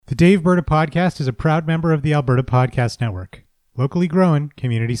The Daveberta Podcast is a proud member of the Alberta Podcast Network. Locally grown,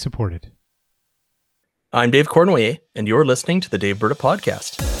 community supported. I'm Dave Cournoyer, and you're listening to the Daveberta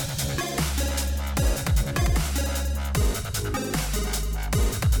Podcast.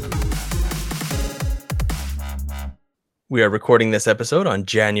 We are recording this episode on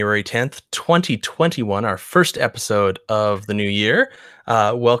January 10th, 2021, our first episode of the new year.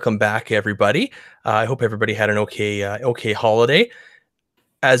 Welcome back, everybody. I hope everybody had an okay holiday.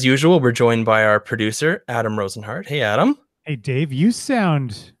 As usual, we're joined by our producer, Adam Rosenhart. Hey, Adam. Hey, Dave, you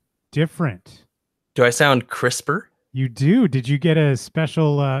sound different. Do I sound crisper? You do. Did you get a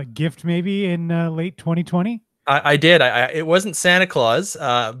special gift maybe in late 2020? I did. It wasn't Santa Claus,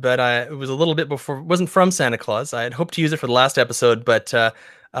 but it was a little bit before. It wasn't from Santa Claus. I had hoped to use it for the last episode, but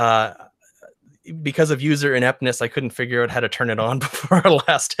because of user ineptness, I couldn't figure out how to turn it on before our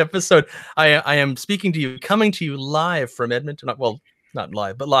last episode. I am speaking to you, coming to you live from Edmonton. Well, not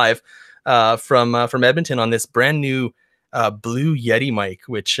live, but live from Edmonton on this brand new blue Yeti mic,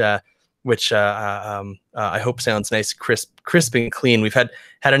 which I hope sounds nice, crisp and clean. We've had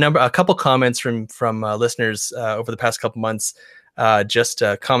a couple comments from listeners over the past couple months, just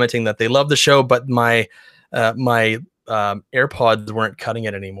commenting that they love the show, but my AirPods weren't cutting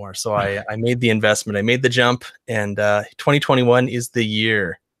it anymore. So I made the investment, I made the jump, and 2021 is the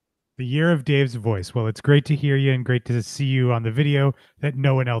year. The year of Dave's voice. Well, it's great to hear you and great to see you on the video that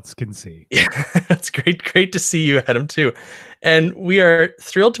no one else can see. Yeah, that's great to see you, Adam, too. And we are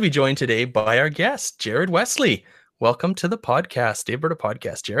thrilled to be joined today by our guest, Jared Wesley. Welcome to the podcast, Daveberta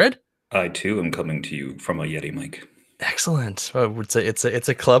Podcast, Jared. I too am coming to you from a Yeti mic. Excellent. Oh, it's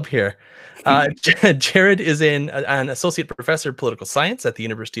a club here. Jared is an associate professor of political science at the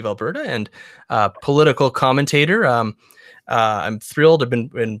University of Alberta and political commentator. I'm thrilled. I've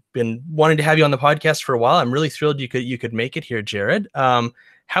been wanting to have you on the podcast for a while. I'm really thrilled you could make it here, Jared.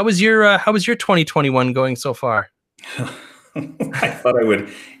 How was your 2021 going so far? I thought I would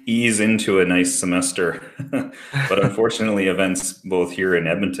ease into a nice semester, but unfortunately, events both here in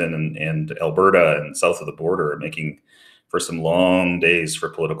Edmonton and Alberta and south of the border are making for some long days for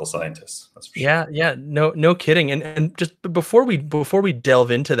political scientists. That's for sure. Yeah, no kidding. And just before we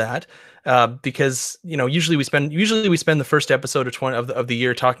delve into that, because usually we spend the first episode of the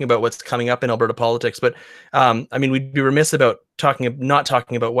year talking about what's coming up in Alberta politics, but we'd be remiss about not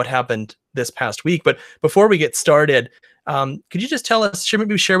talking about what happened this past week. But before we get started, could you just tell us,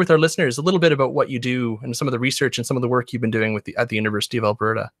 maybe share with our listeners a little bit about what you do and some of the research and some of the work you've been doing at the University of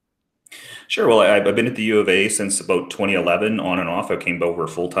Alberta? Sure. Well, I've been at the U of A since about 2011, on and off. I came over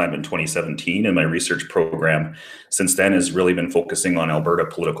full-time in 2017, and my research program since then has really been focusing on Alberta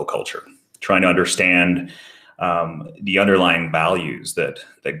political culture, trying to understand the underlying values that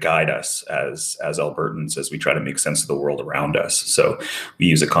guide us as Albertans as we try to make sense of the world around us. So we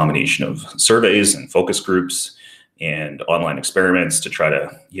use a combination of surveys and focus groups and online experiments to try to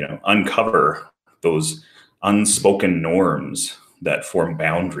uncover those unspoken norms that form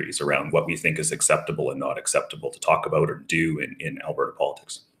boundaries around what we think is acceptable and not acceptable to talk about or do in Alberta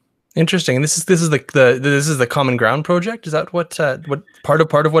politics. Interesting. And this is the Common Ground project. Is that what part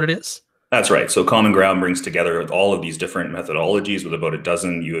of what it is? That's right. So Common Ground brings together all of these different methodologies with about a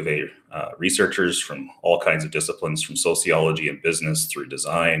dozen U of A researchers from all kinds of disciplines, from sociology and business through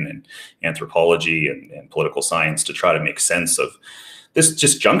design and anthropology and political science, to try to make sense of this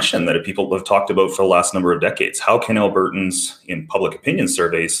disjunction that people have talked about for the last number of decades. How can Albertans in public opinion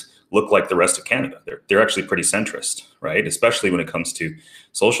surveys look like the rest of Canada? They're actually pretty centrist, right? Especially when it comes to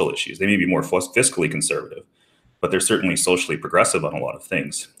social issues. They may be more fiscally conservative, but they're certainly socially progressive on a lot of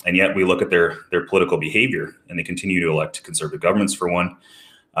things. And yet we look at their political behavior, and they continue to elect conservative governments for one.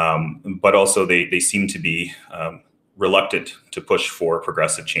 But also they seem to be reluctant to push for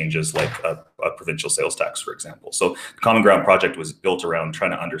progressive changes like a provincial sales tax, for example. So the Common Ground project was built around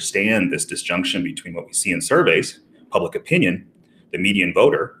trying to understand this disjunction between what we see in surveys, public opinion, the median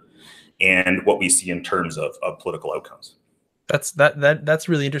voter, and what we see in terms of political outcomes. That's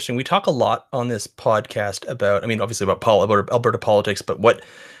really interesting. We talk a lot on this podcast about, obviously about Alberta politics, but we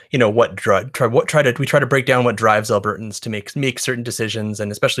try to break down what drives Albertans to make certain decisions,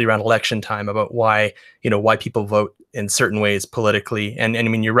 and especially around election time, about why people vote in certain ways politically.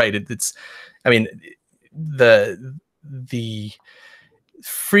 And you're right. The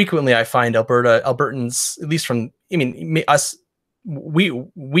frequently I find Albertans, at least from, us,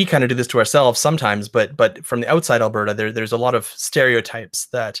 we kind of do this to ourselves sometimes, but from the outside Alberta, there's a lot of stereotypes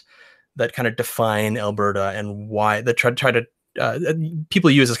that kind of define Alberta, and why that try to people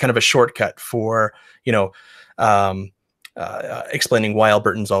use as kind of a shortcut for explaining why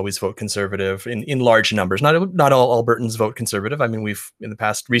Albertans always vote conservative in large numbers. Not all Albertans vote conservative. I mean, we've in the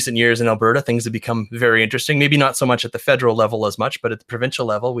past recent years in Alberta, things have become very interesting. Maybe not so much at the federal level as much, but at the provincial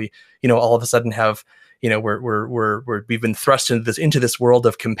level, we all of a sudden have we've been thrust into this world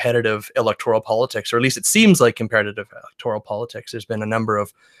of competitive electoral politics, or at least it seems like competitive electoral politics. There's been a number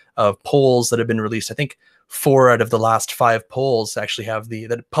of polls that have been released. I think 4 out of the last 5 polls actually have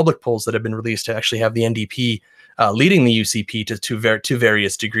the public polls that have been released to actually have the NDP leading the UCP to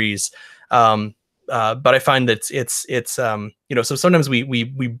various degrees. But I find that it's so sometimes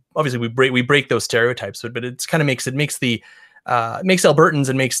we obviously break those stereotypes, but it kind of makes Albertans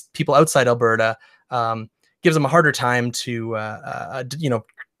and makes people outside Alberta, gives them a harder time to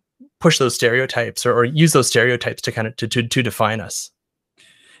push those stereotypes or use those stereotypes to kind of to define us.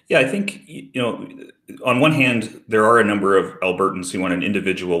 Yeah, I think, on one hand, there are a number of Albertans who on an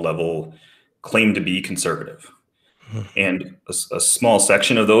individual level claim to be conservative. And a small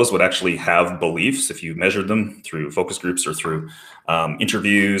section of those would actually have beliefs. If you measured them through focus groups or through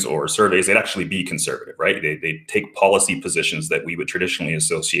interviews or surveys, they'd actually be conservative, right? They take policy positions that we would traditionally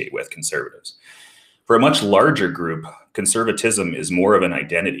associate with conservatives. For a much larger group, conservatism is more of an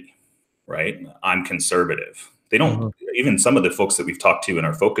identity, right? I'm conservative. They don't, even some of the folks that we've talked to in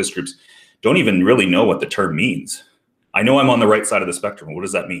our focus groups don't even really know what the term means. I know I'm on the right side of the spectrum. What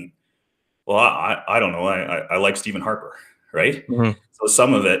does that mean? Well, I don't know. I like Stephen Harper, right? So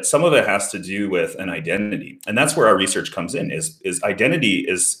some of it has to do with an identity, and that's where our research comes in. Is identity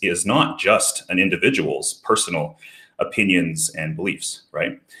is not just an individual's personal opinions and beliefs,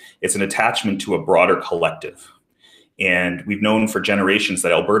 right? It's an attachment to a broader collective, and we've known for generations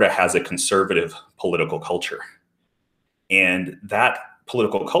that Alberta has a conservative political culture, and that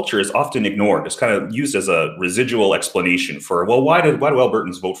political culture is often ignored. It's kind of used as a residual explanation for, well, why do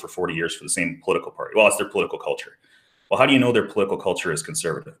Albertans vote for 40 years for the same political party? Well, it's their political culture. Well, how do you know their political culture is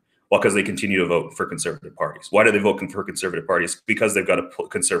conservative? Well, because they continue to vote for conservative parties. Why do they vote for conservative parties? Because they've got a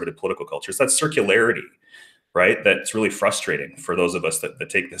conservative political culture. So that's circularity, right? That's really frustrating for those of us that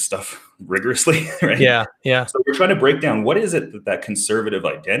take this stuff rigorously, right? Yeah. So we're trying to break down, what is it that conservative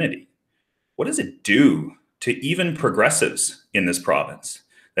identity, what does it do to even progressives in this province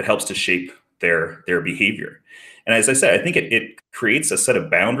that helps to shape their behavior? And as I said, I think it creates a set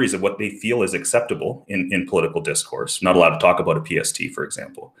of boundaries of what they feel is acceptable in political discourse. Not allowed to talk about a PST, for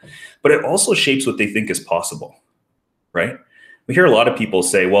example. But it also shapes what they think is possible, right? We hear a lot of people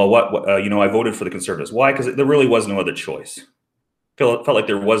say, well, I voted for the Conservatives. Why? Because there really was no other choice. Felt like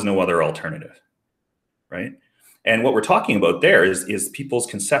there was no other alternative, right? And what we're talking about there is people's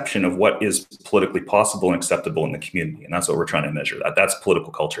conception of what is politically possible and acceptable in the community. And that's what we're trying to measure. That's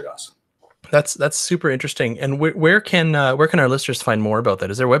political culture to us. That's super interesting. And where can our listeners find more about that?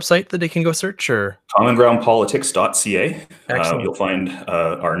 Is there a website that they can go search, or commongroundpolitics.ca? You'll find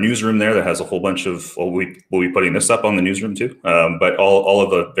our newsroom there that has a whole bunch of, we'll be putting this up on the newsroom too, but all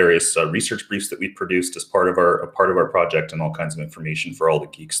of the various research briefs that we produced as part of our project, and all kinds of information for all the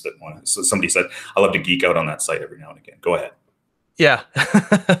geeks that want to. So somebody said, I love to geek out on that site every now and again. Go ahead. Yeah.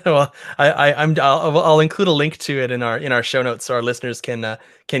 Well, I'll include a link to it in our show notes so our listeners can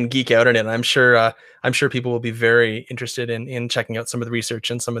geek out on it. I'm sure people will be very interested in checking out some of the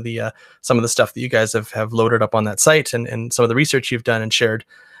research and some of the stuff that you guys have loaded up on that site, and some of the research you've done and shared.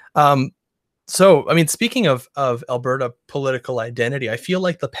 So, I mean, speaking of Alberta political identity, I feel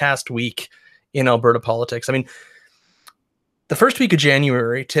like the past week in Alberta politics, I mean, the first week of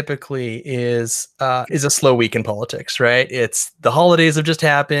January typically is a slow week in politics, right? It's the holidays have just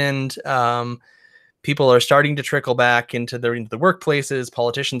happened. People are starting to trickle back into the workplaces.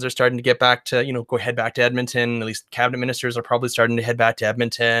 Politicians are starting to get back to, head back to Edmonton. At least cabinet ministers are probably starting to head back to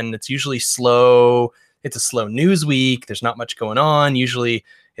Edmonton. It's usually slow. It's a slow news week. There's not much going on. Usually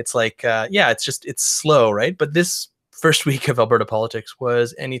it's like, it's slow, right? But this first week of Alberta politics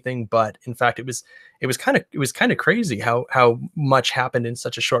was anything but. In fact, it was kind of crazy how much happened in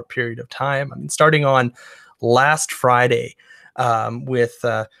such a short period of time. I mean, starting on last Friday with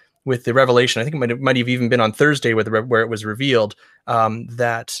the revelation, I think it might have even been on Thursday where it was revealed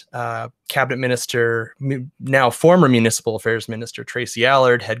that cabinet minister, now former municipal affairs minister Tracy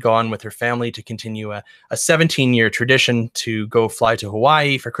Allard, had gone with her family to continue a 17-year tradition to go fly to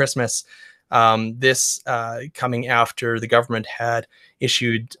Hawaii for Christmas. This coming after the government had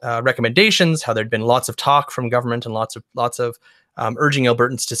issued recommendations, how there'd been lots of talk from government and lots of urging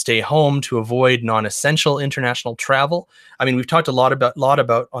Albertans to stay home to avoid non-essential international travel. I mean, we've talked a lot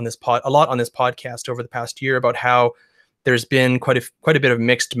on this podcast over the past year about how there's been quite a bit of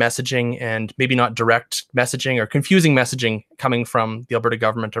mixed messaging and maybe not direct messaging or confusing messaging coming from the Alberta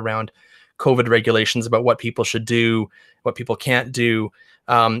government around COVID regulations about what people should do, what people can't do.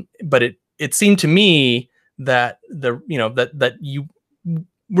 But it seemed to me that that you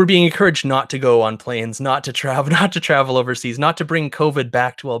were being encouraged not to go on planes, not to travel overseas, not to bring COVID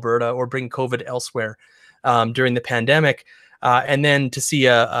back to Alberta or bring COVID elsewhere during the pandemic. And then to see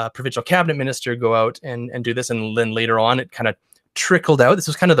a provincial cabinet minister go out and do this, and then later on it kind of trickled out. This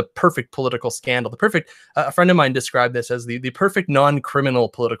was kind of the perfect political scandal. The perfect. A friend of mine described this as the perfect non-criminal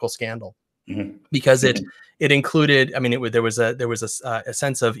political scandal, because it included. I mean, there was a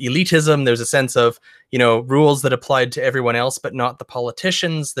sense of elitism. There's a sense of rules that applied to everyone else, but not the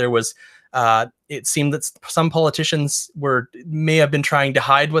politicians. There was. It seemed that some politicians may have been trying to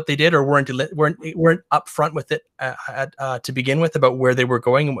hide what they did, or weren't upfront with it to begin with about where they were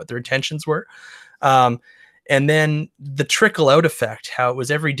going and what their intentions were. And then the trickle out effect, how it was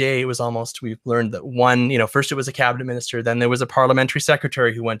every day. It was almost, we've learned that first it was a cabinet minister, then there was a parliamentary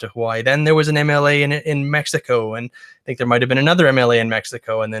secretary who went to Hawaii, then there was an MLA in Mexico, and I think there might have been another MLA in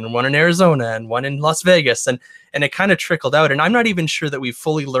Mexico, and then one in Arizona, and one in Las Vegas, and it kind of trickled out. And I'm not even sure that we've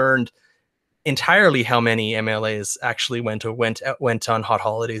fully learned entirely how many MLAs actually went on hot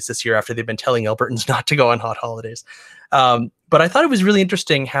holidays this year, after they've been telling Albertans not to go on hot holidays. But I thought it was really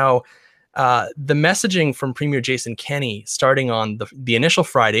interesting how the messaging from Premier Jason Kenney, starting on the initial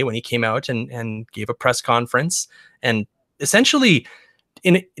Friday when he came out and gave a press conference and essentially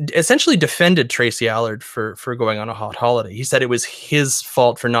defended Tracy Allard for going on a hot holiday. He said it was his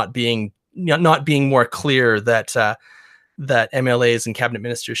fault for not being more clear that MLAs and cabinet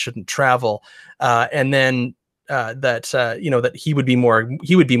ministers shouldn't travel, and then that he would be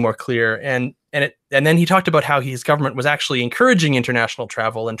more clear, and then he talked about how his government was actually encouraging international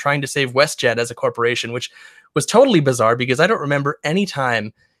travel and trying to save WestJet as a corporation, which was totally bizarre, because I don't remember any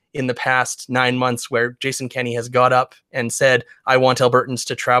time in the past 9 months where Jason Kenney has got up and said, I want Albertans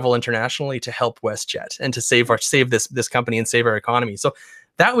to travel internationally to help WestJet and to save this company and save our economy. So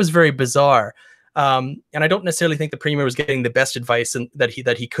that was very bizarre. And I don't necessarily think the Premier was getting the best advice that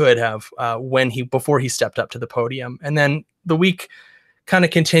he could have before he stepped up to the podium. And then the week kind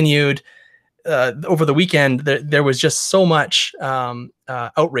of continued. Over the weekend, there was just so much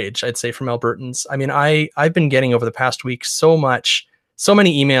outrage, I'd say, from Albertans. I mean, I've been getting over the past week so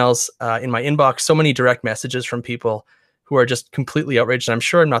many emails in my inbox, so many direct messages from people who are just completely outraged. And I'm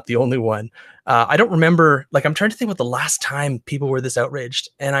sure I'm not the only one. I don't remember, I'm trying to think what the last time people were this outraged.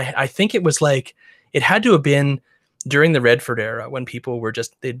 And I think it was it had to have been during the Redford era, when people were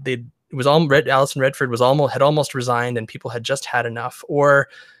just, Alison Redford had almost resigned and people had just had enough. Or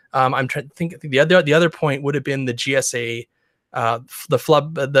I'm trying to think, the other point would have been the GSA, the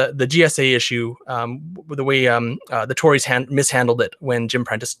GSA issue, the way the Tories mishandled it when Jim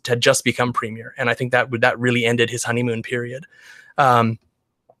Prentice had just become Premier, and I think that really ended his honeymoon period.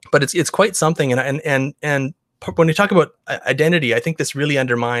 But it's quite something, and when we talk about identity, I think this really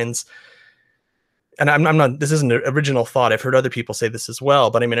undermines. And I'm not. This isn't an original thought. I've heard other people say this as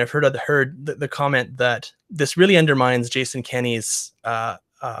well. But I mean, I've heard the comment that this really undermines Jason Kenney's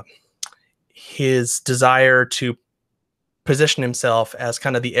his desire to position himself as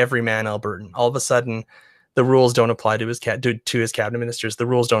kind of the everyman Albertan. All of a sudden, the rules don't apply to his cabinet ministers. The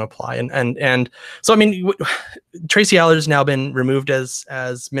rules don't apply, and so I mean, Tracy Allard has now been removed as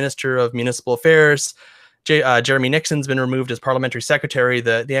Minister of Municipal Affairs. Jeremy Nixon's been removed as Parliamentary Secretary.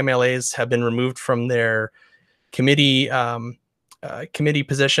 The MLAs have been removed from their committee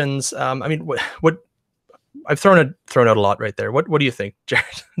positions. I mean, what I've thrown out a lot right there. What do you think, Jared?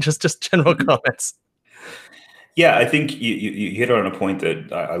 just general comments. Yeah, I think you hit on a point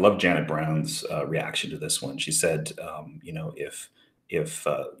that I love Janet Brown's reaction to this one. She said, if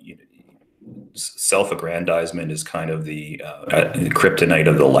self-aggrandizement is kind of the kryptonite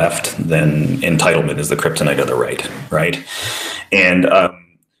of the left, then entitlement is the kryptonite of the right? And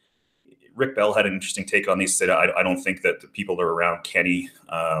Rick Bell had an interesting take on these. Said, I don't think that the people that are around Kenney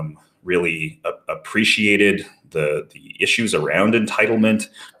really appreciated the issues around entitlement.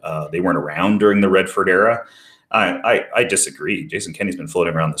 They weren't around during the Redford era. I disagree. Jason Kenney's been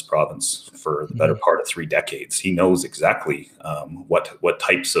floating around this province for the better part of 3 decades. He knows exactly what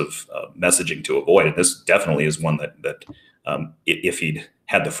types of messaging to avoid. And this definitely is one that if he'd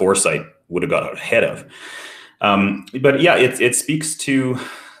had the foresight, would have got out ahead of. But yeah, it speaks to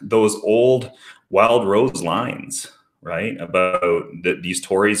those old Wildrose lines, right? About these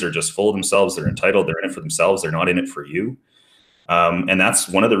Tories are just full of themselves. They're entitled. They're in it for themselves. They're not in it for you. And that's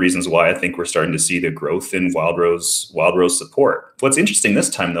one of the reasons why I think we're starting to see the growth in Wildrose support. What's interesting this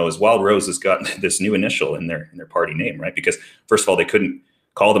time, though, is Wildrose has got this new initial in their party name, right? Because first of all, they couldn't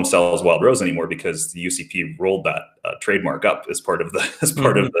call themselves Wildrose anymore because the UCP rolled that trademark up as part of the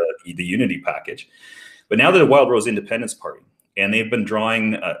the unity package. But now the Wildrose Independence Party, and they've been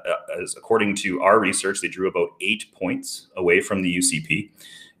drawing, as according to our research, they drew about 8 points away from the UCP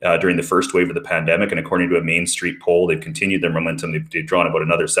during the first wave of the pandemic. And according to a Main Street poll, they've continued their momentum. They've drawn about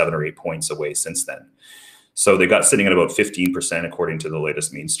another 7 or 8 points away since then. So they got sitting at about 15% according to the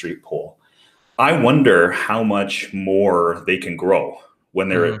latest Main Street poll. I wonder how much more they can grow when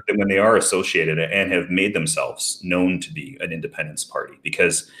they are associated and have made themselves known to be an independence party,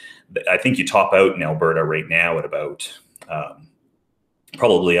 because I think you top out in Alberta right now at about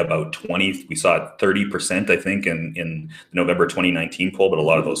probably about 20. We saw 30%, I think, in the November 2019 poll, but a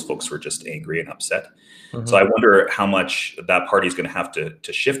lot of those folks were just angry and upset. So I wonder how much that party is going to have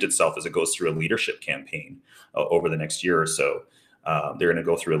to shift itself as it goes through a leadership campaign over the next year or so. They're going to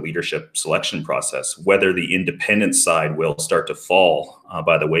go through a leadership selection process, whether the independent side will start to fall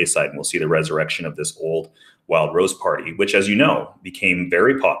by the wayside, and we'll see the resurrection of this old Wildrose party, which, as you know, became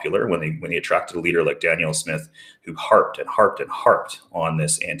very popular when they attracted a leader like Danielle Smith, who harped and harped and harped on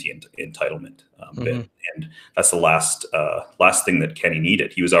this anti-entitlement bit. And that's the last thing that Kenney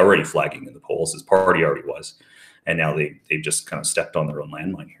needed. He was already flagging in the polls. His party already was. And now they've just kind of stepped on their own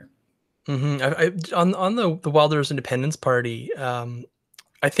landmine here. On the Wildrose Independence Party,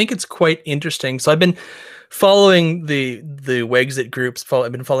 I think it's quite interesting. So I've been following the Wexit groups.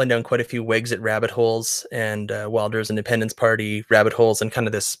 I've been following down quite a few Wexit rabbit holes and Wildrose Independence Party rabbit holes, and kind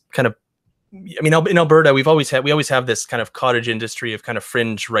of this kind of, I mean, in Alberta, we always have this kind of cottage industry of kind of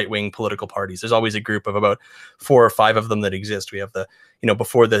fringe right-wing political parties. There's always a group of about 4 or 5 of them that exist. We have the,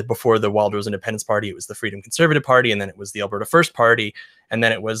 before the Wildrose Independence Party, it was the Freedom Conservative Party, and then it was the Alberta First Party, and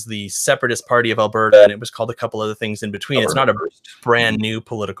then it was the Separatist Party of Alberta, and it was called a couple other things in between. It's not a brand new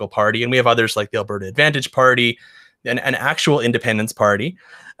political party, and we have others like the Alberta Advantage Party, an actual independence party.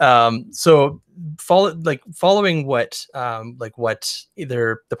 So following what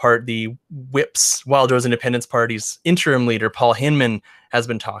either the WIP's Wildrose Independence Party's interim leader Paul Hinman has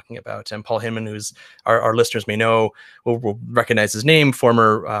been talking about, and Paul Hinman, who's our listeners may know, will recognize his name,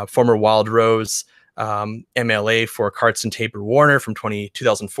 former Wildrose MLA for Cardston Taper Warner from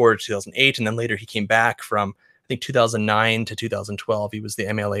 2004 to 2008, and then later he came back from, I think, 2009 to 2012. He was the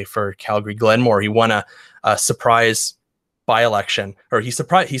MLA for Calgary Glenmore. He won a surprise by-election, or he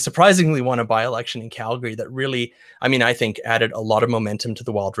surprisingly won a by-election in Calgary that really, I mean, I think added a lot of momentum to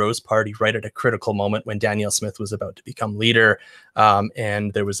the Wildrose Party right at a critical moment when Danielle Smith was about to become leader.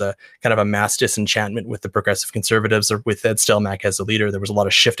 And there was a kind of a mass disenchantment with the Progressive Conservatives, or with Ed Stelmach as the leader. There was a lot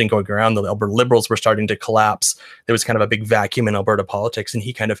of shifting going around. The Alberta Liberals were starting to collapse. There was kind of a big vacuum in Alberta politics, and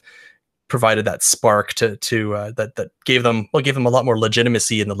he kind of provided that spark that gave them a lot more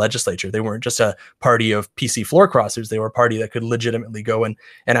legitimacy in the legislature. They weren't just a party of PC floor crossers. They were a party that could legitimately go and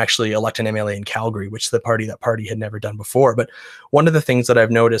actually elect an MLA in Calgary, which that party had never done before. But one of the things that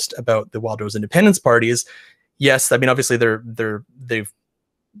I've noticed about the Wildrose Independence Party is, yes, I mean, obviously they're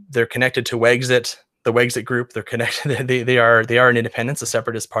connected to Wexit, the Wexit group. They're connected. They are an independence, a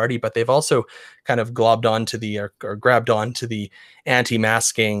separatist party, but they've also kind of grabbed onto the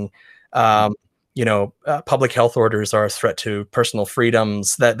anti-masking. Public health orders are a threat to personal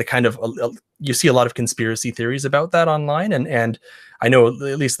freedoms. That the kind of you see a lot of conspiracy theories about that online, and I know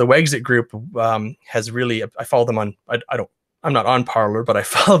at least the Wexit group has really. I follow them on. I'm not on Parler, but I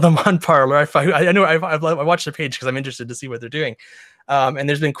follow them on Parler. I watch their page because I'm interested to see what they're doing. And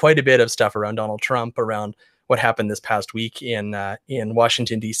there's been quite a bit of stuff around Donald Trump, around what happened this past week in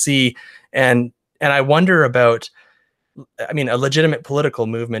Washington D.C. and I wonder about. I mean, a legitimate political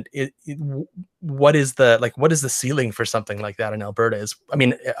movement. What is the ceiling for something like that in Alberta?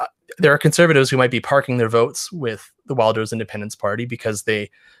 There are conservatives who might be parking their votes with the Wildrose Independence Party because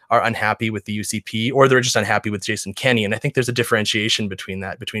they are unhappy with the UCP, or they're just unhappy with Jason Kenney. And I think there's a differentiation between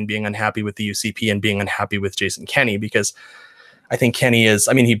being unhappy with the UCP and being unhappy with Jason Kenney, because I think Kenney is,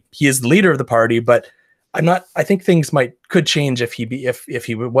 I mean, he is the leader of the party, but I think things could change if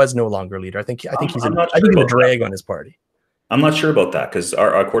he was no longer leader. I think he's a drag on his party. I'm not sure about that, because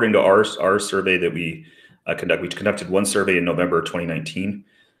according to our survey that we conducted one survey in November 2019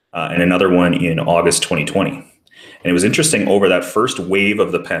 and another one in August 2020. And it was interesting, over that first wave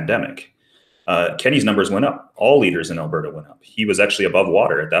of the pandemic, Kenney's numbers went up. All leaders in Alberta went up. He was actually above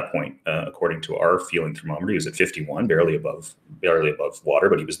water at that point, according to our feeling thermometer. He was at 51, barely above water,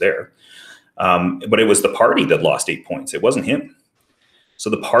 but he was there. But it was the party that lost 8 points. It wasn't him. So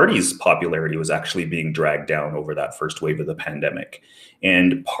the party's popularity was actually being dragged down over that first wave of the pandemic.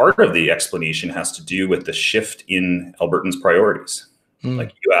 And part of the explanation has to do with the shift in Albertans' priorities.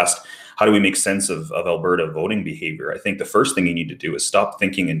 Like you asked, how do we make sense of Alberta voting behavior? I think the first thing you need to do is stop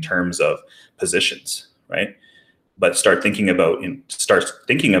thinking in terms of positions, right? but start thinking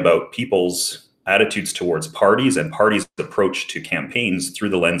about people's attitudes towards parties and parties' approach to campaigns through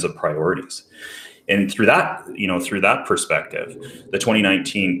the lens of priorities. And through that perspective, the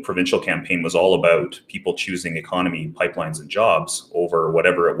 2019 provincial campaign was all about people choosing economy, pipelines, and jobs over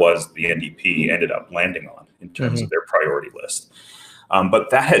whatever it was the NDP ended up landing on in terms of their priority list. But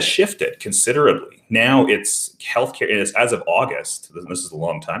that has shifted considerably. Now it's healthcare. As of August, this is a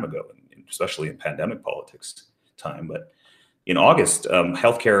long time ago, especially in pandemic politics time, but in August,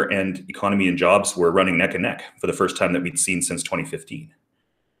 healthcare and economy and jobs were running neck and neck for the first time that we'd seen since 2015.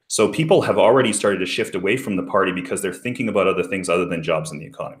 So people have already started to shift away from the party because they're thinking about other things other than jobs and the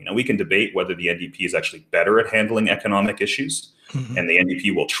economy. Now, we can debate whether the NDP is actually better at handling economic issues, and the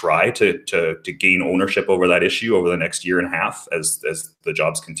NDP will try to gain ownership over that issue over the next year and a half as the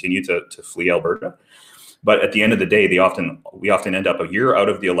jobs continue to flee Alberta. But at the end of the day, we often end up a year out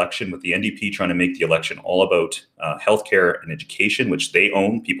of the election with the NDP trying to make the election all about healthcare and education, which they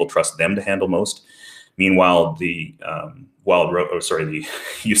own. People trust them to handle most. Meanwhile, the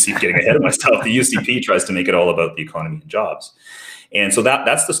UCP, getting ahead of myself, the UCP tries to make it all about the economy and jobs. And so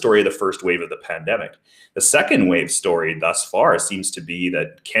that's the story of the first wave of the pandemic. The second wave story thus far seems to be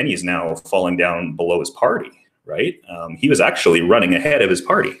that Kenney's now falling down below his party, right? He was actually running ahead of his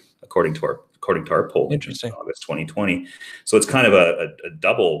party, according to our poll in August 2020. So it's kind of a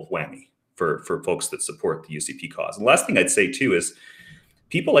double whammy for folks that support the UCP cause. And the last thing I'd say too is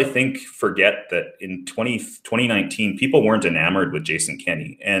people, I think, forget that in 2019, people weren't enamored with Jason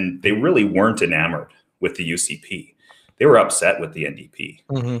Kenney, and they really weren't enamored with the UCP. They were upset with the NDP,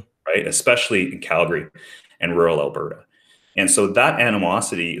 right? Especially in Calgary and rural Alberta. And so the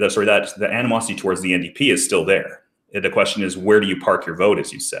animosity towards the NDP is still there. The question is, where do you park your vote,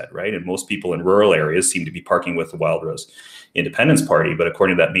 as you said, right? And most people in rural areas seem to be parking with the Wildrose Independence Party. But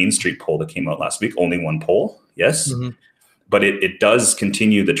according to that Main Street poll that came out last week, only one poll, yes. But it does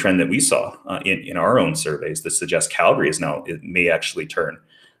continue the trend that we saw in our own surveys that suggest Calgary may actually turn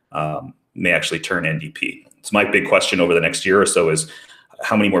NDP. So my big question over the next year or so is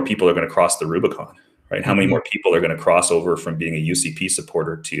how many more people are going to cross the Rubicon, right? How many more people are going to cross over from being a UCP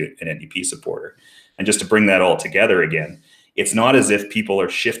supporter to an NDP supporter? And just to bring that all together again, it's not as if people are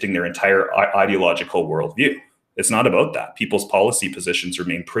shifting their entire ideological worldview. It's not about that. People's policy positions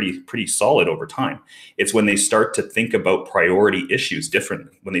remain pretty solid over time. It's when they start to think about priority issues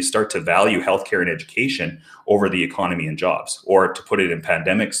differently, when they start to value healthcare and education over the economy and jobs, or to put it in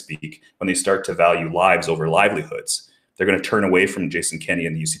pandemic speak, when they start to value lives over livelihoods, they're going to turn away from Jason Kenney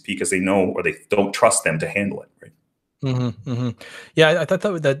and the UCP because they know or they don't trust them to handle it, right? Yeah, I thought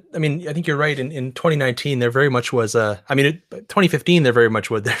that. I mean, I think you're right. In 2019, there very much was 2015, there very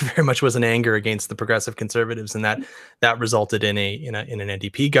much was an anger against the progressive conservatives, and that resulted in an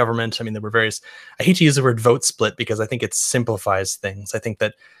NDP government. I mean, there were various. I hate to use the word vote split because I think it simplifies things. I think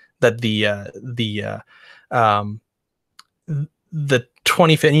that the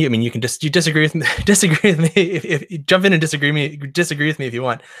 2015. I mean, you disagree with me. If you jump in and disagree with me if you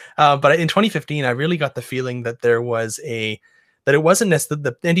want. But in 2015, I really got the feeling that it wasn't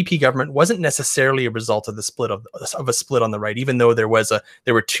the NDP government wasn't necessarily a result of the split of a split on the right, even though there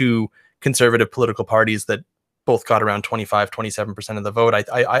were two conservative political parties that both got around 27% of the vote.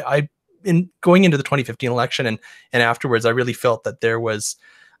 I in going into the 2015 election and afterwards, I really felt that there was.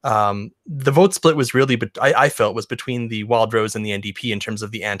 The vote split was really, but I felt was between the Wildrose and the NDP in terms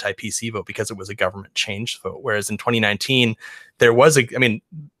of the anti-PC vote because it was a government change vote. Whereas in 2019, there were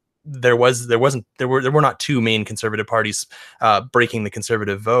not two main conservative parties breaking the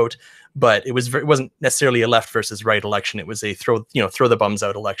conservative vote, but it wasn't necessarily a left versus right election. It was a throw the bums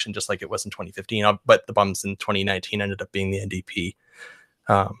out election, just like it was in 2015. But the bums in 2019 ended up being the NDP.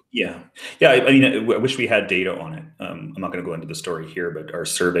 I mean, I wish we had data on it. I'm not going to go into the story here, but our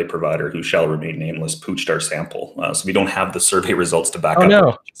survey provider, who shall remain nameless, pooched our sample. So we don't have the survey results to back up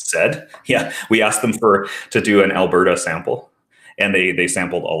what you said. Yeah, we asked them to do an Alberta sample, and they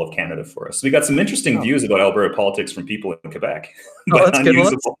sampled all of Canada for us. So we got some interesting views about Alberta politics from people in Quebec. That's good.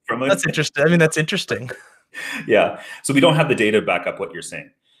 That's interesting. I mean, that's interesting. Yeah. So we don't have the data to back up what you're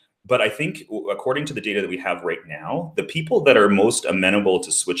saying. But I think, according to the data that we have right now, the people that are most amenable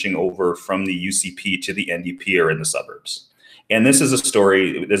to switching over from the UCP to the NDP are in the suburbs. And this is a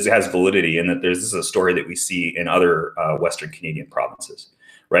story, this has validity in that this is a story that we see in other Western Canadian provinces,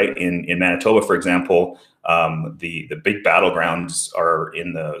 right? In Manitoba, for example, the big battlegrounds are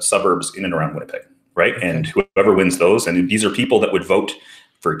in the suburbs in and around Winnipeg, right? Okay. And whoever wins those, and these are people that would vote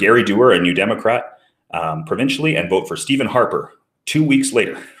for Gary Dewar, a New Democrat, provincially, and vote for Stephen Harper, 2 weeks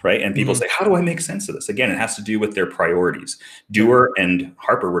later, right? And people say, how do I make sense of this? Again, it has to do with their priorities. Dewar and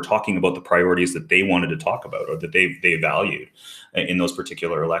Harper were talking about the priorities that they wanted to talk about, or that they valued in those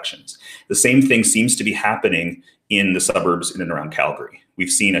particular elections. The same thing seems to be happening in the suburbs in and around Calgary. We've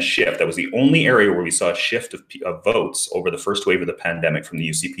seen a shift. That was the only area where we saw a shift of votes over the first wave of the pandemic from the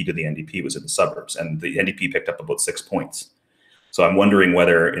UCP to the NDP was in the suburbs, and the NDP picked up about 6 points. So I'm wondering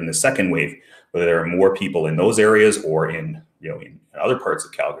whether in the second wave, whether there are more people in those areas or in other parts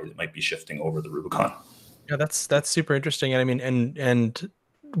of Calgary that might be shifting over the Rubicon. Yeah, that's super interesting. And I mean, and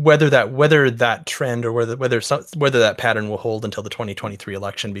whether that trend or whether that pattern will hold until the 2023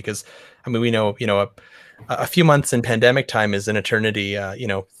 election, because I mean, we know a few months in pandemic time is an eternity.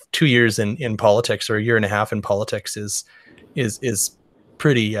 2 years in politics, or a year and a half in politics is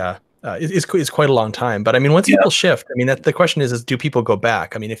pretty is quite a long time. But I mean, once people shift, I mean, the question is do people go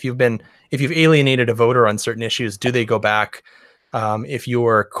back? I mean, if you've alienated a voter on certain issues, do they go back? If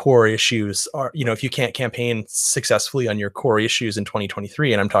your core issues are, if you can't campaign successfully on your core issues in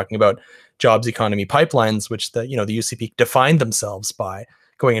 2023, and I'm talking about jobs, economy, pipelines, which the UCP defined themselves by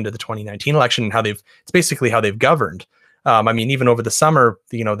going into the 2019 election, and it's basically how they've governed. I mean, even over the summer,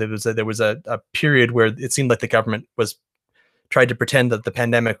 there was a period where it seemed like the government tried to pretend that the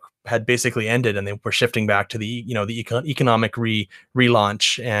pandemic had basically ended, and they were shifting back to the economic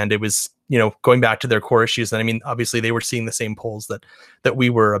relaunch, and it was going back to their core issues. And I mean, obviously they were seeing the same polls that we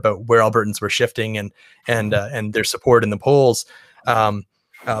were about where Albertans were shifting and their support in the polls.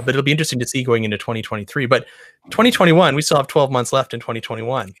 But it'll be interesting to see going into 2023. But 2021, we still have 12 months left in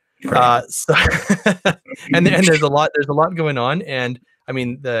 2021. So and there's a lot going on. And I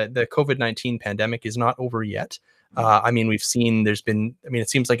mean, the COVID-19 pandemic is not over yet. I mean, it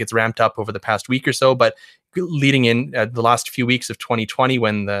seems like it's ramped up over the past week or so, but leading in the last few weeks of 2020,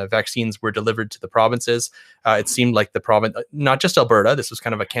 when the vaccines were delivered to the provinces, it seemed like the province, not just Alberta, this was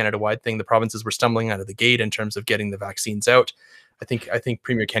kind of a Canada-wide thing, the provinces were stumbling out of the gate in terms of getting the vaccines out. I think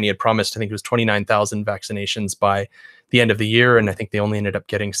Premier Kenney had promised, I think it was 29,000 vaccinations by the end of the year, and I think they only ended up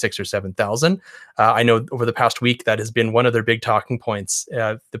getting 6,000 or 7,000. I know over the past week that has been one of their big talking points.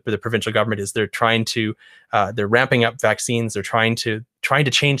 The provincial government is they're ramping up vaccines. They're trying to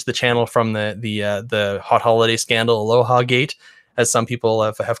change the channel from the hot holiday scandal, Aloha Gate, as some people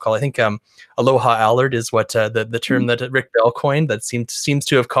have called. I think Aloha Allard is what the term that Rick Bell coined that seems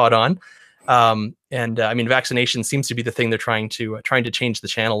to have caught on. I mean, vaccination seems to be the thing they're trying to change the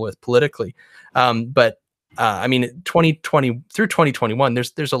channel with politically. But I mean, 2020 through 2021,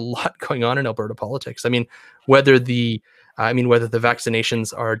 there's a lot going on in Alberta politics. I mean, whether the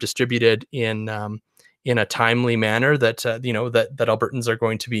vaccinations are distributed in a timely manner that that Albertans are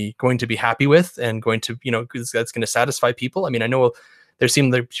going to be happy with, and going to that's going to satisfy people. I mean, I know there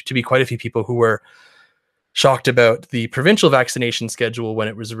seemed to be quite a few people who were shocked about the provincial vaccination schedule when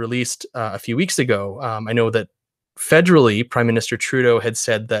it was released a few weeks ago. I know that federally, Prime Minister Trudeau had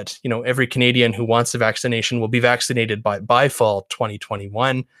said that every Canadian who wants a vaccination will be vaccinated by fall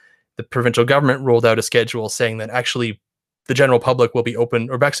 2021. The provincial government rolled out a schedule saying that actually the general public will be open,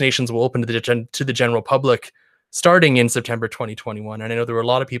 or vaccinations will open to the general public starting in September 2021. And I know there were a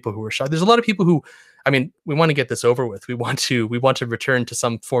lot of people who were shocked. There's a lot of people who, I mean, we want to get this over with. We want to return to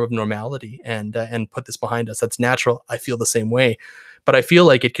some form of normality and put this behind us. That's natural. I feel the same way, but I feel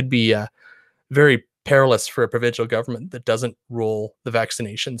like it could be very perilous for a provincial government that doesn't roll the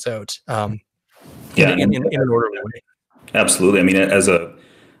vaccinations out in an orderly way. Absolutely. I mean, as a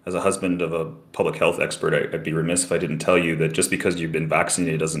husband of a public health expert, I'd be remiss if I didn't tell you that just because you've been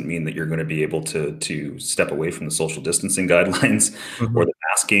vaccinated doesn't mean that you're going to be able to step away from the social distancing guidelines or the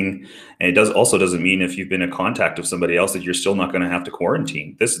masking. And it doesn't mean if you've been in contact with somebody else that you're still not going to have to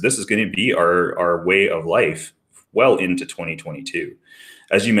quarantine. This is going to be our way of life well into 2022.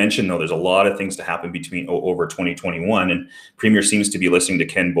 As you mentioned, though, there's a lot of things to happen over 2021, and Premier seems to be listening to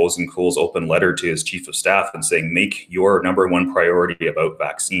Ken Bosenkool's open letter to his chief of staff and saying, make your number one priority about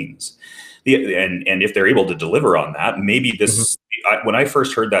vaccines. And if they're able to deliver on that, maybe this, when I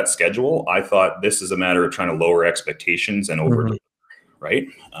first heard that schedule, I thought this is a matter of trying to lower expectations and over-deliver, right?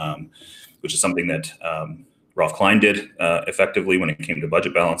 Which is something that Rolf Klein did effectively when it came to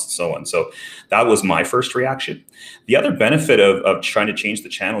budget balance and so on. So that was my first reaction. The other benefit of trying to change the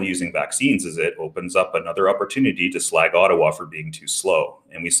channel using vaccines is it opens up another opportunity to slag Ottawa for being too slow.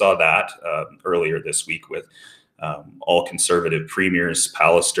 And we saw that earlier this week with all conservative premiers,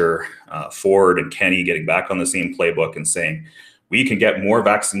 Pallister, Ford, and Kenney getting back on the same playbook and saying, we can get more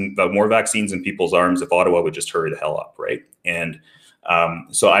vaccines in people's arms if Ottawa would just hurry the hell up, right? And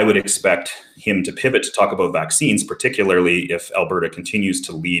So I would expect him to pivot to talk about vaccines, particularly if Alberta continues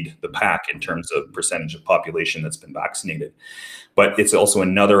to lead the pack in terms of percentage of population that's been vaccinated. But it's also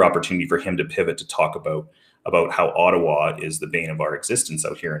another opportunity for him to pivot to talk about how Ottawa is the bane of our existence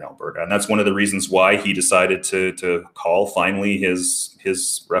out here in Alberta. And that's one of the reasons why he decided to call finally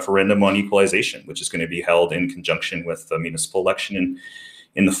his referendum on equalization, which is going to be held in conjunction with the municipal election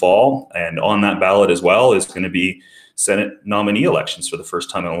in the fall. And on that ballot as well is going to be Senate nominee elections for the first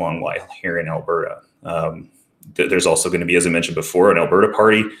time in a long while here in Alberta. There's also going to be, as I mentioned before, an Alberta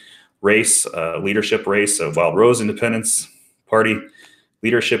Party race, leadership race, a Wildrose Independence Party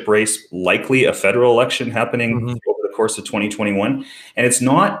leadership race, likely a federal election happening over the course of 2021. And it's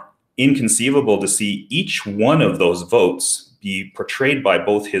not inconceivable to see each one of those votes be portrayed by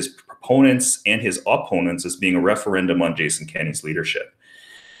both his proponents and his opponents as being a referendum on Jason Kenney's leadership.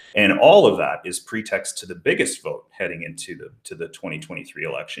 And all of that is pretext to the biggest vote heading into the 2023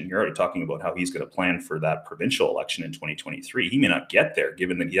 election. You're already talking about how he's going to plan for that provincial election in 2023. He may not get there,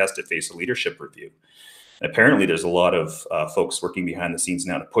 given that he has to face a leadership review. Apparently, there's a lot of folks working behind the scenes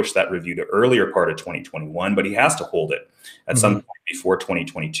now to push that review to earlier part of 2021, but he has to hold it at some point before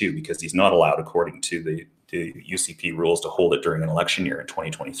 2022 because he's not allowed, according to the UCP rules, to hold it during an election year in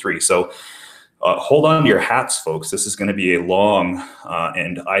 2023. So hold on to your hats, folks. This is going to be a long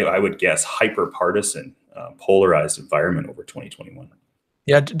and I would guess hyper-partisan, polarized environment over 2021.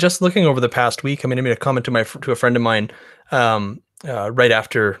 Yeah, just looking over the past week, I mean, I made a comment to a friend of mine right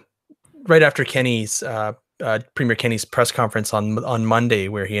after Kenney's Premier Kenney's press conference on Monday,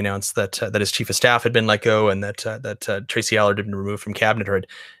 where he announced that his chief of staff had been let go and that Tracy Allard had been removed from cabinet, or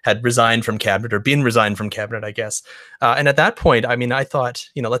had resigned from cabinet, or been resigned from cabinet, I guess. And at that point, I mean, I thought,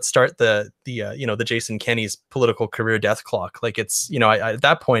 let's start the Jason Kenney's political career death clock. Like, it's, at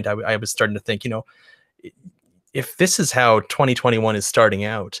that point, I was starting to think, if this is how 2021 is starting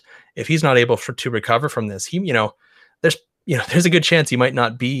out, if he's not able to recover from this, there's a good chance he might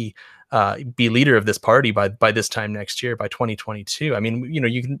not be leader of this party by this time next year, by 2022. I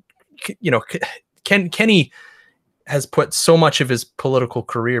mean, Kenney has put so much of his political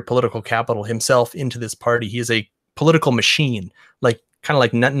career, political capital himself into this party. He is a political machine, kind of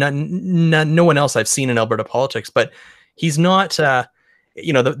like no one else I've seen in Alberta politics. But he's not.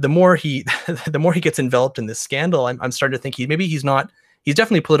 The more he gets enveloped in this scandal, I'm starting to think he's not. He's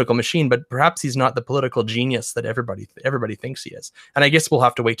definitely a political machine, but perhaps he's not the political genius that everybody thinks he is. And I guess we'll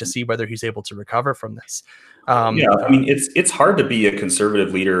have to wait to see whether he's able to recover from this. I mean, it's hard to be a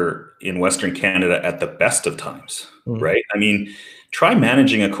conservative leader in Western Canada at the best of times, right? I mean, try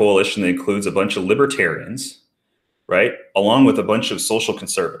managing a coalition that includes a bunch of libertarians, right, along with a bunch of social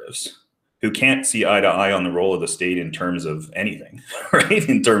conservatives who can't see eye to eye on the role of the state in terms of anything, right?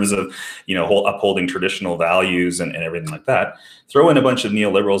 In terms of, upholding traditional values and everything like that. Throw in a bunch of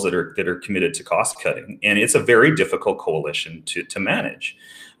neoliberals that are committed to cost cutting, and it's a very difficult coalition to manage.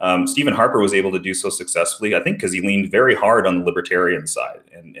 Stephen Harper was able to do so successfully, I think, because he leaned very hard on the libertarian side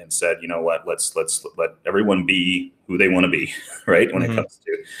and said, you know what, let's let everyone be who they want to be, right? When it comes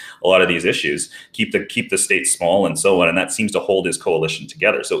to a lot of these issues, keep the state small and so on. And that seems to hold his coalition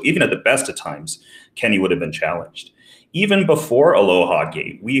together. So even at the best of times, Kenney would have been challenged. Even before Aloha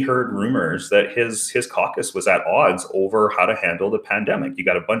Gate, we heard rumors that his caucus was at odds over how to handle the pandemic. You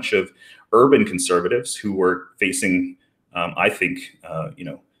got a bunch of urban conservatives who were facing, I think,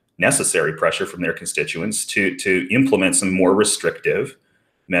 necessary pressure from their constituents to implement some more restrictive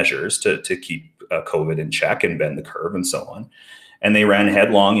measures to keep COVID in check and bend the curve and so on. And they ran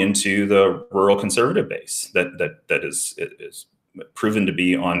headlong into the rural conservative base that is proven to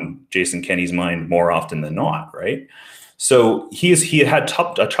be on Jason Kenney's mind more often than not, right? So he had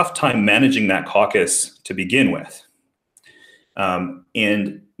a tough time managing that caucus to begin with.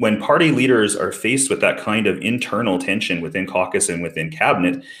 And when party leaders are faced with that kind of internal tension within caucus and within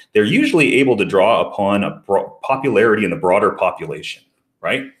cabinet, they're usually able to draw upon a popularity in the broader population,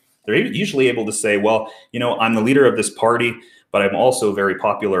 right? They're usually able to say, well, I'm the leader of this party, but I'm also very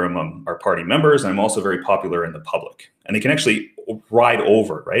popular among our party members, and I'm also very popular in the public. And they can actually ride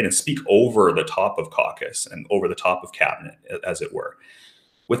over, right, and speak over the top of caucus and over the top of cabinet, as it were.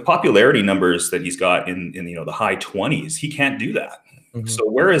 With popularity numbers that he's got in the high 20s, he can't do that. So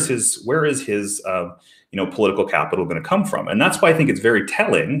where is his political capital going to come from? And that's why I think it's very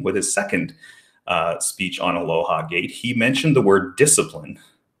telling with his second speech on Aloha Gate. He mentioned the word discipline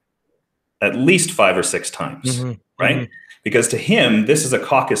at least 5 or 6 times, right? Because to him, this is a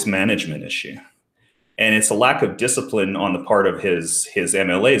caucus management issue. And it's a lack of discipline on the part of his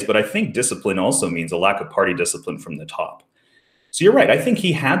MLAs. But I think discipline also means a lack of party discipline from the top. So you're right. I think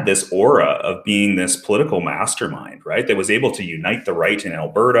he had this aura of being this political mastermind, right? That was able to unite the right in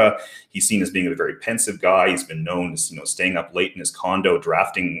Alberta. He's seen as being a very pensive guy. He's been known as, staying up late in his condo,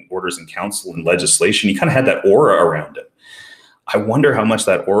 drafting orders in council and legislation. He kind of had that aura around him. I wonder how much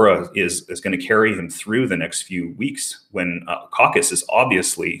that aura is going to carry him through the next few weeks when caucus is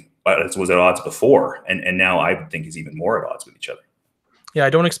obviously was at odds before, and now I think is even more at odds with each other. Yeah, I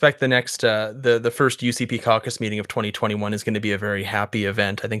don't expect the next the first UCP caucus meeting of 2021 is going to be a very happy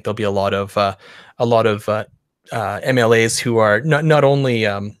event. I think there'll be a lot of MLAs who are not only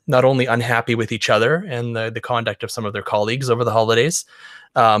unhappy with each other and the conduct of some of their colleagues over the holidays,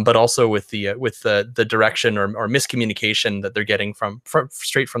 but also with the direction or miscommunication that they're getting from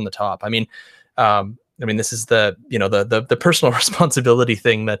straight from the top. I mean, this is the personal responsibility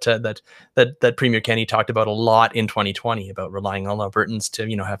thing that Premier Kenney talked about a lot in 2020, about relying on Albertans to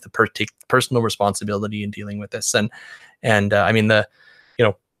have the take personal responsibility in dealing with this, and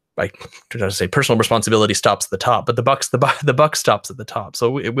I try to say personal responsibility stops at the top, but the buck stops at the top.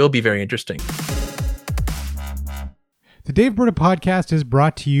 So it will be very interesting. The Daveberta Podcast is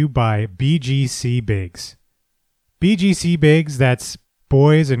brought to you by BGC Bigs. BGC Bigs, that's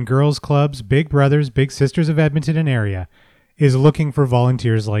Boys and Girls Clubs, Big Brothers, Big Sisters of Edmonton and area, is looking for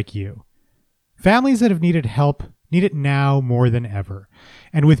volunteers like you. Families that have needed help need it now more than ever.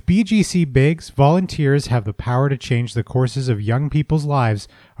 And with BGC Bigs, volunteers have the power to change the courses of young people's lives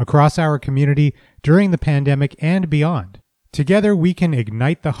across our community during the pandemic and beyond. Together, we can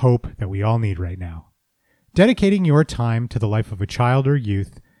ignite the hope that we all need right now. Dedicating your time to the life of a child or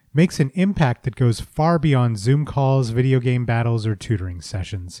youth makes an impact that goes far beyond Zoom calls, video game battles, or tutoring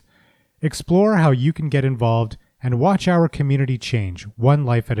sessions. Explore how you can get involved and watch our community change one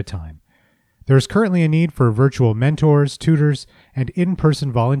life at a time. There is currently a need for virtual mentors, tutors, and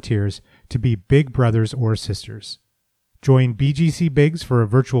in-person volunteers to be big brothers or sisters. Join BGC Bigs for a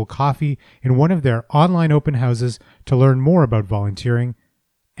virtual coffee in one of their online open houses to learn more about volunteering,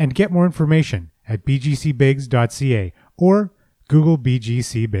 and get more information at bgcbigs.ca or Google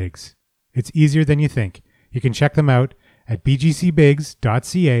BGC Bigs. It's easier than you think. You can check them out at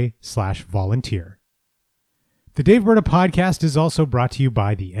bgcbigs.ca/volunteer. The Daveberta Podcast is also brought to you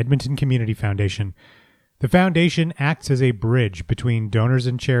by the Edmonton Community Foundation. The foundation acts as a bridge between donors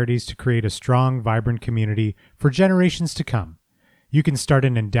and charities to create a strong, vibrant community for generations to come. You can start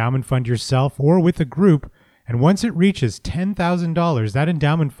an endowment fund yourself or with a group, and once it reaches $10,000, that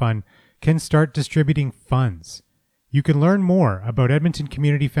endowment fund can start distributing funds. You can learn more about Edmonton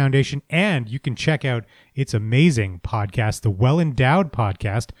Community Foundation, and you can check out its amazing podcast, the Well Endowed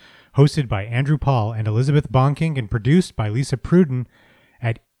Podcast, hosted by Andrew Paul and Elizabeth Bonking and produced by Lisa Pruden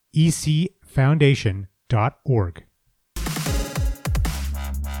at ecfoundation.org.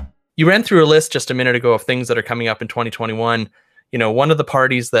 You ran through a list just a minute ago of things that are coming up in 2021. One of the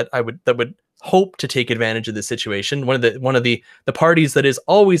parties that would hope to take advantage of the situation, one of the parties that is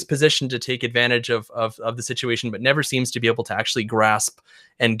always positioned to take advantage of the situation, but never seems to be able to actually grasp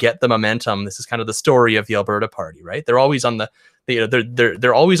and get the momentum. This is kind of the story of the Alberta Party, right? They're always on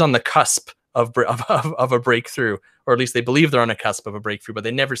they're always on the cusp of a breakthrough, or at least they believe they're on a cusp of a breakthrough, but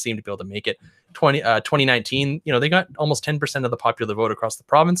they never seem to be able to make it. 2019, they got almost 10% of the popular vote across the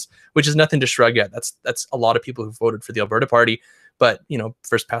province, which is nothing to shrug at. That's a lot of people who voted for the Alberta Party, but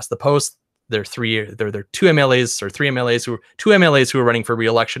first past the post. There are two MLAs who were running for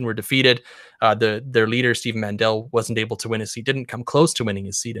re-election were defeated. Their leader, Stephen Mandel, wasn't able to win his seat, didn't come close to winning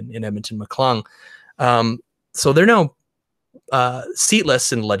his seat in Edmonton-McClung. So they're now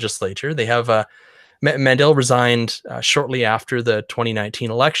seatless in the legislature. They have Mandel resigned shortly after the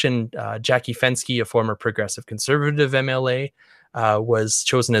 2019 election. Jackie Fensky, a former progressive conservative MLA, was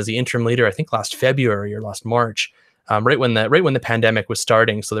chosen as the interim leader, I think last February or last March. Right when the pandemic was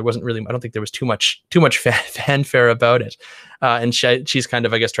starting, so there wasn't really, I don't think there was too much fanfare about it, and she's kind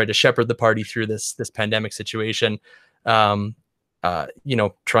of, I guess, tried to shepherd the party through this pandemic situation, trying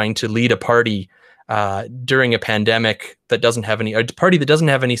to lead a party during a pandemic that doesn't have any, a party that doesn't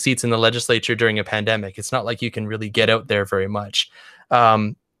have any seats in the legislature during a pandemic. It's not like you can really get out there very much.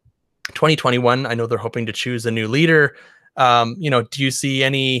 2021, I know they're hoping to choose a new leader. Do you see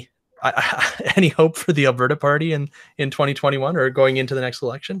any hope for the Alberta Party in 2021 or going into the next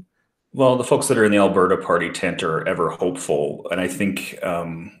election? Well, the folks that are in the Alberta Party tent are ever hopeful, and I think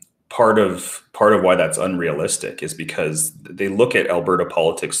part of why that's unrealistic is because they look at Alberta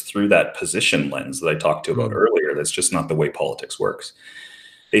politics through that position lens that I talked to about earlier. That's just not the way politics works.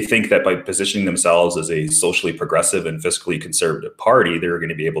 They think that by positioning themselves as a socially progressive and fiscally conservative party, they're going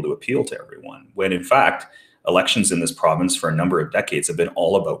to be able to appeal to everyone, when in fact, elections in this province for a number of decades have been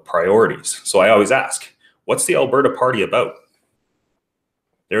all about priorities. So I always ask, what's the Alberta Party about?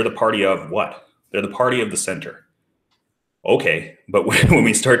 They're the party of what? They're the party of the center. Okay, but when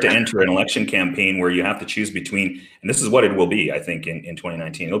we start to enter an election campaign where you have to choose between, and this is what it will be, I think, in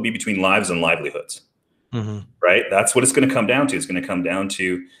 2019, it'll be between lives and livelihoods, right? That's what it's going to come down to. It's going to come down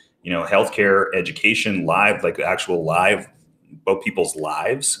to, healthcare, education, like actual live about people's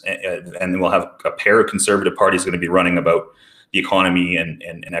lives, and then we'll have a pair of conservative parties going to be running about the economy and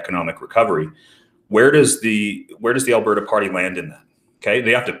economic recovery. Where does the Alberta Party land in that? Okay,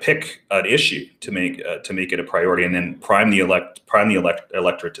 they have to pick an issue to make it a priority, and then prime the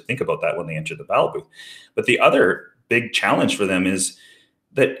electorate to think about that when they enter the ballot booth. But the other big challenge for them is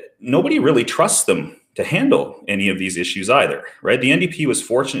that nobody really trusts them to handle any of these issues either, right? The NDP was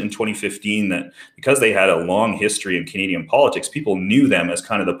fortunate in 2015 that because they had a long history in Canadian politics, people knew them as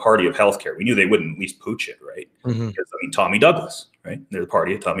kind of the party of healthcare. We knew they wouldn't at least pooch it, right? Because Tommy Douglas, right? They're the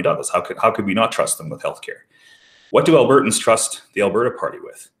party of Tommy Douglas. How could we not trust them with healthcare? What do Albertans trust the Alberta Party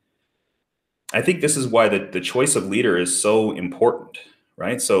with? I think this is why the choice of leader is so important,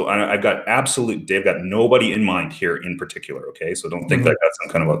 right? So I've got nobody in mind here in particular, okay? So don't think that that's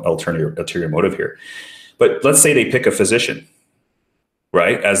some kind of ulterior motive here. But let's say they pick a physician,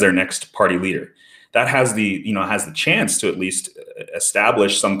 right, as their next party leader. That has the chance to at least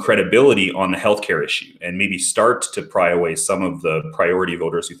establish some credibility on the healthcare issue and maybe start to pry away some of the priority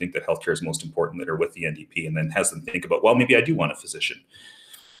voters who think that healthcare is most important that are with the NDP, and then has them think about, well, maybe I do want a physician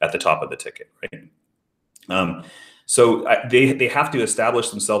at the top of the ticket, right? So they have to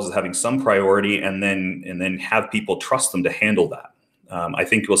establish themselves as having some priority, and then have people trust them to handle that. I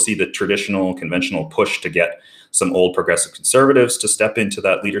think we'll see the traditional, conventional push to get some old progressive conservatives to step into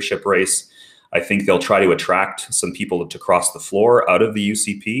that leadership race. I think they'll try to attract some people to cross the floor out of the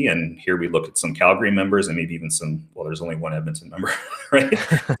UCP. And here we look at some Calgary members and maybe even there's only one Edmonton member, right?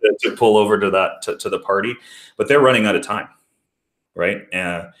 to pull over to the party. But they're running out of time, right?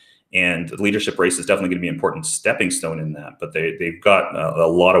 And the leadership race is definitely going to be an important stepping stone in that. But they've got a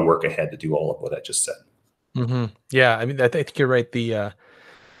lot of work ahead to do all of what I just said. Yeah, I mean, I think you're right. The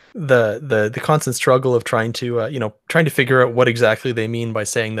constant struggle of trying to figure out what exactly they mean by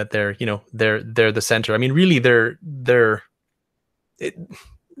saying that they're the center. I mean, really, they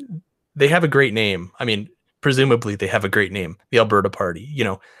have a great name. I mean, presumably they have a great name, the Alberta Party.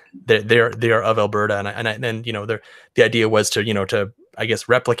 They are of Alberta, and the idea was to I guess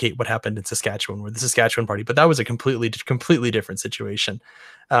replicate what happened in Saskatchewan with the Saskatchewan Party, but that was a completely different situation.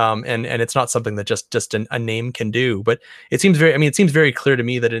 And it's not something that just a name can do. But it seems very clear to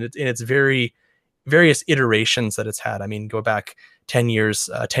me that in its various iterations that it's had. I mean, go back 10 years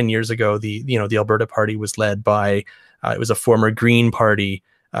ago, the Alberta Party was led by it was a former Green Party.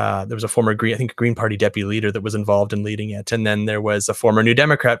 There was a former Green Party deputy leader that was involved in leading it, and then there was a former New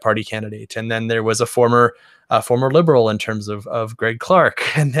Democrat Party candidate, and then there was a former Liberal in terms of Greg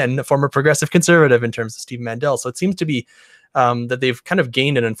Clark, and then a former Progressive Conservative in terms of Steve Mandel. So it seems to be that they've kind of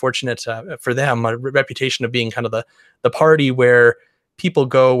gained an unfortunate for them a reputation of being kind of the party where people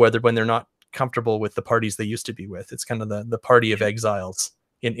go when they're not comfortable with the parties they used to be with. It's kind of the party of exiles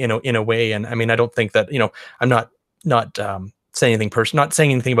in a way. And I mean, I don't think that I'm not saying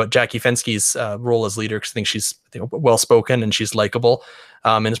anything about Jackie Fenske's role as leader, because I think she's well spoken and she's likable,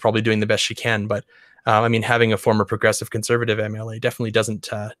 and is probably doing the best she can. But I mean, having a former Progressive Conservative MLA definitely doesn't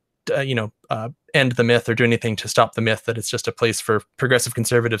end the myth or do anything to stop the myth that it's just a place for progressive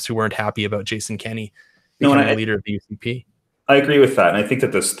conservatives who weren't happy about Jason Kenney becoming the leader of the UCP. I agree with that. And I think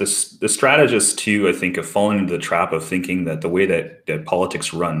that the strategists too, I think, have fallen into the trap of thinking that the way that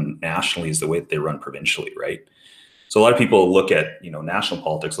politics run nationally is the way that they run provincially, right? So a lot of people look at, national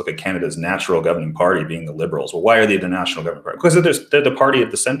politics, look at Canada's natural governing party being the Liberals. Well, why are they the national governing party? Because they're the party of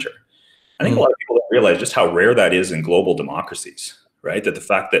the center. I think a lot of people don't realize just how rare that is in global democracies, right? That the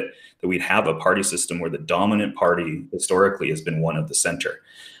fact that we have a party system where the dominant party historically has been one of the center.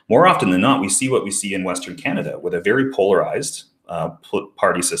 More often than not, we see what we see in Western Canada with a very polarized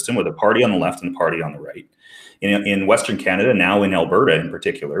party system with a party on the left and a party on the right. In Western Canada, now in Alberta in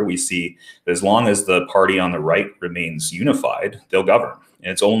particular, we see that as long as the party on the right remains unified, they'll govern.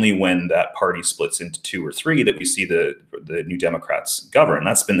 And it's only when that party splits into two or three that we see the New Democrats govern.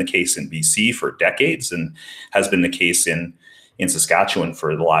 That's been the case in BC for decades and has been the case in Saskatchewan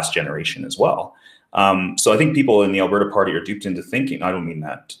for the last generation as well. So I think people in the Alberta Party are duped into thinking. I don't mean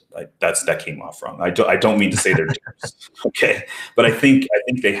that. That came off wrong. I don't mean to say they're dupes. Okay, but I think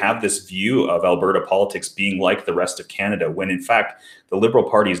they have this view of Alberta politics being like the rest of Canada, when in fact the Liberal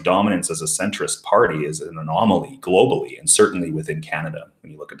Party's dominance as a centrist party is an anomaly globally and certainly within Canada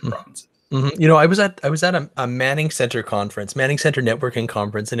when you look at the provinces. Mm-hmm. I was at a Manning Center conference, Manning Center networking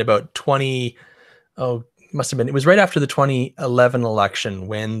conference in about it was right after the 2011 election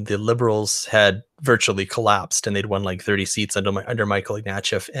when the Liberals had virtually collapsed and they'd won like 30 seats under Michael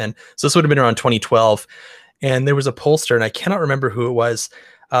Ignatieff. And so this would have been around 2012. And there was a pollster, and I cannot remember who it was,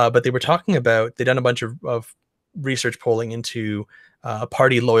 but they were talking about, they'd done a bunch of research polling into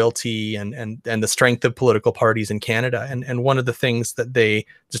party loyalty and the strength of political parties in Canada. And one of the things that they,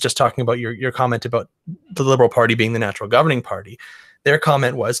 just talking about your comment about the Liberal Party being the natural governing party, their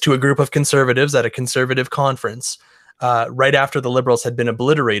comment was to a group of conservatives at a conservative conference right after the Liberals had been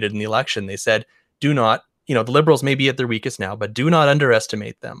obliterated in the election. They said, do not, the Liberals may be at their weakest now, but do not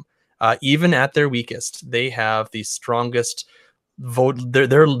underestimate them. Even at their weakest, they have the strongest vote.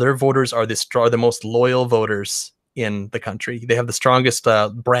 Their voters are the most loyal voters in the country. They have the strongest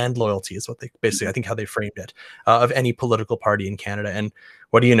brand loyalty, is what they basically, I think, how they framed it, of any political party in Canada. And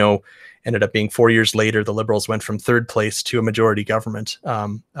what do you know? Ended up being 4 years later, the Liberals went from third place to a majority government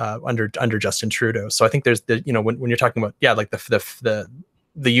under Justin Trudeau. So I think there's when you're talking about like the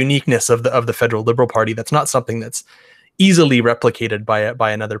uniqueness of the federal Liberal Party, that's not something that's easily replicated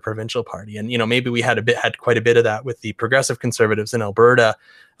by another provincial party. And maybe we had quite a bit of that with the Progressive Conservatives in Alberta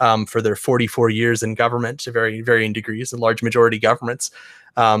for their 44 years in government to varying degrees, and large majority governments.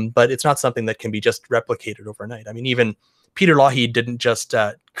 But it's not something that can be just replicated overnight. I mean, even Peter Lougheed didn't just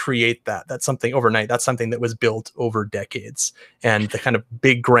create that. That's something overnight. That's something that was built over decades, and the kind of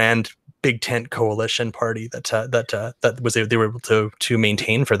big tent coalition party that they were able to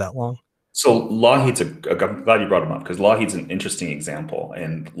maintain for that long. So Lougheed's I'm glad you brought him up, because Lougheed's an interesting example.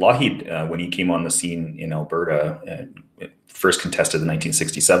 And Lougheed, when he came on the scene in Alberta, first contested the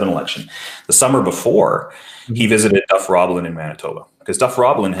 1967 election, the summer before, he visited Duff Roblin in Manitoba, because Duff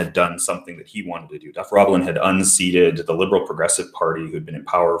Roblin had done something that he wanted to do. Duff Roblin had unseated the Liberal Progressive Party, who had been in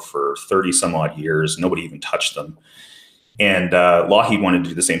power for 30 some odd years. Nobody even touched them. And Lougheed wanted to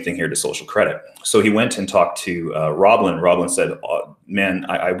do the same thing here to Social Credit. So he went and talked to Roblin. Roblin said, man,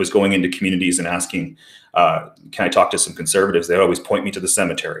 I was going into communities and asking, can I talk to some conservatives? They'd always point me to the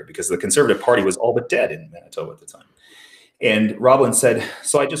cemetery, because the Conservative Party was all but dead in Manitoba at the time. And Roblin said,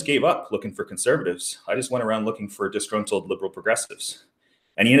 so I just gave up looking for conservatives. I just went around looking for disgruntled Liberal progressives.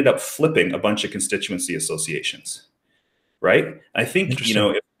 And he ended up flipping a bunch of constituency associations, right? I think,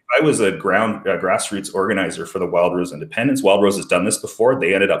 if I was a grassroots organizer for the Wildrose Independence, Wildrose has done this before.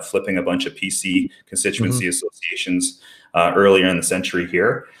 They ended up flipping a bunch of PC constituency associations earlier in the century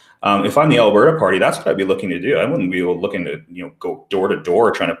here. If I'm the Alberta Party, that's what I'd be looking to do. I wouldn't be looking to go door to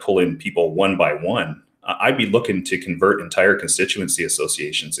door trying to pull in people one by one. I'd be looking to convert entire constituency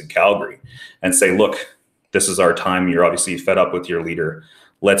associations in Calgary and say, look, this is our time. You're obviously fed up with your leader.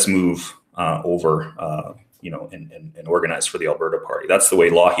 Let's move over and organize for the Alberta Party. That's the way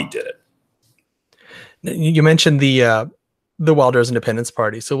Lougheed did it. You mentioned the Wildrose Independence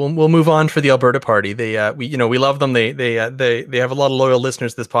Party, so we'll move on for the Alberta Party. We love them. They have a lot of loyal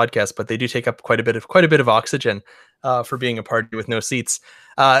listeners to this podcast, but they do take up quite a bit of oxygen for being a party with no seats.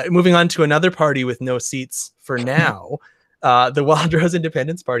 Moving on to another party with no seats for now. The Wildrose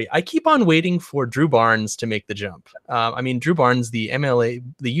Independence Party. I keep on waiting for Drew Barnes to make the jump. Drew Barnes, the MLA,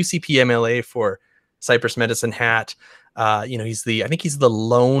 the UCP MLA for Cypress Medicine Hat. He's the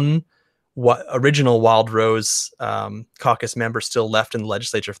lone original Wildrose caucus member still left in the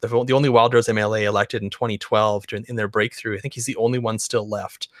legislature. The only Wildrose MLA elected in 2012 in their breakthrough. I think he's the only one still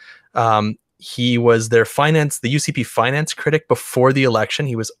left. He was their the UCP finance critic before the election.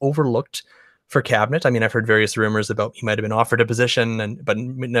 He was overlooked for cabinet. I've heard various rumors about he might have been offered a position, but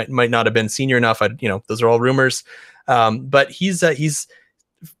might not have been senior enough. Those are all rumors. But he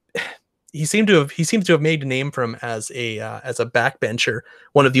seemed to have made a name for him as a backbencher,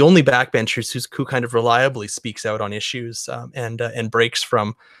 one of the only backbenchers who kind of reliably speaks out on issues and breaks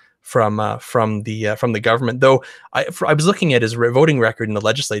from the government. Though I was looking at his voting record in the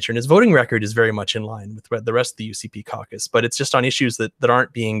legislature, and his voting record is very much in line with the rest of the UCP caucus, but it's just on issues that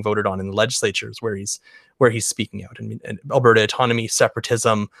aren't being voted on in the legislatures where he's speaking out. And Alberta autonomy,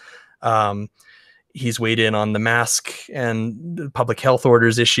 separatism. He's weighed in on the mask and public health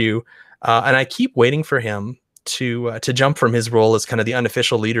orders issue. And I keep waiting for him to jump from his role as kind of the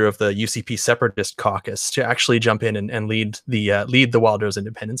unofficial leader of the UCP separatist caucus to actually jump in and lead the Wildrose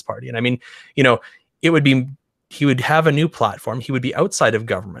Independence Party. And he would have a new platform. He would be outside of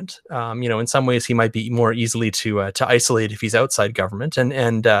government. In some ways he might be more easily to isolate if he's outside government.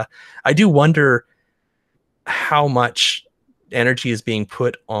 And I do wonder how much energy is being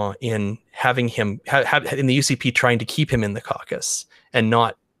put on in having him in the UCP, trying to keep him in the caucus and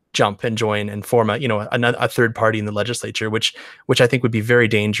not jump and join and form a third party in the legislature, which I think would be very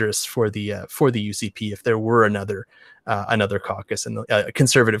dangerous for the UCP if there were another caucus, a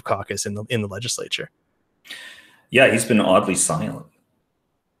conservative caucus in the legislature. Yeah, he's been oddly silent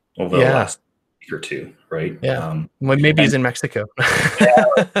over the last week or two, right? Yeah. Well, maybe he's in Mexico.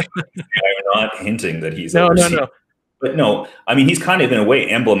 I'm not hinting that he's overseas. No. But no, I mean, he's kind of in a way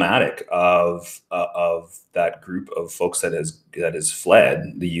emblematic of that group of folks that has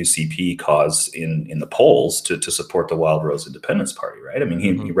fled the UCP cause in the polls to support the Wildrose Independence Party, right? I mean,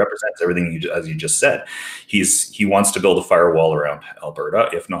 he represents everything as you just said. He wants to build a firewall around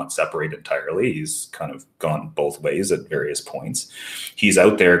Alberta, if not separate entirely. He's kind of gone both ways at various points. He's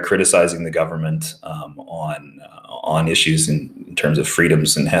out there criticizing the government on issues in terms of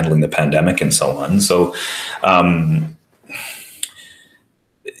freedoms and handling the pandemic and so on. So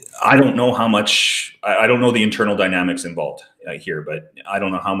I don't know how much, I don't know the internal dynamics involved here, but I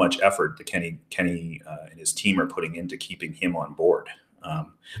don't know how much effort the Kenney and his team are putting into keeping him on board. But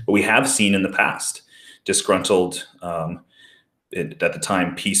we have seen in the past disgruntled, at the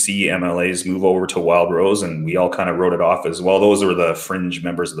time, PC MLAs move over to Wildrose, and we all kind of wrote it off as, well, those are the fringe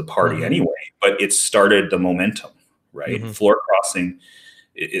members of the party anyway, but it started the momentum, right? Floor crossing,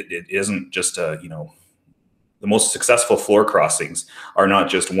 it isn't just the most successful floor crossings are not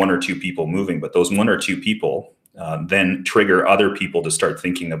just one or two people moving, but those one or two people then trigger other people to start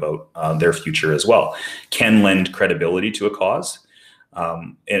thinking about their future as well, can lend credibility to a cause.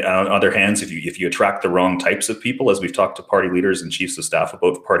 And on other hands, if you attract the wrong types of people, as we've talked to party leaders and chiefs of staff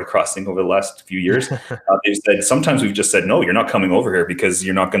about party crossing over the last few years, they've said sometimes we've just said, no, you're not coming over here because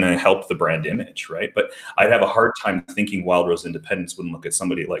you're not going to help the brand image, right? But I'd have a hard time thinking Wildrose Independence wouldn't look at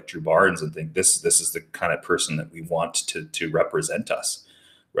somebody like Drew Barnes and think this is the kind of person that we want to represent us,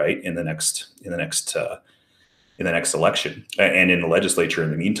 right, in the next election and in the legislature in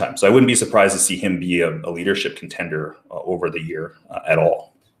the meantime. So I wouldn't be surprised to see him be a leadership contender over the year at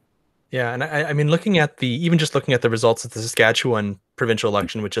all. Yeah, and I mean, looking at the results of the Saskatchewan provincial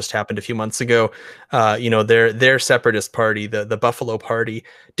election, which just happened a few months ago, their separatist party, the Buffalo Party,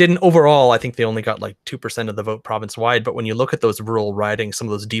 didn't overall. I think they only got like 2% of the vote province wide. But when you look at those rural ridings, some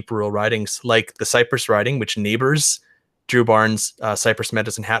of those deep rural ridings, like the Cypress riding, which neighbors Drew Barnes, Cypress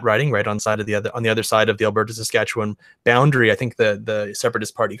Medicine Hat riding, right on the other side of the Alberta-Saskatchewan boundary, I think the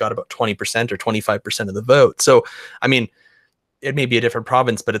Separatist Party got about 20% or 25% of the vote. So, I mean, it may be a different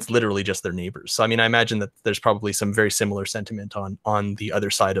province, but it's literally just their neighbors. So, I mean, I imagine that there's probably some very similar sentiment on the other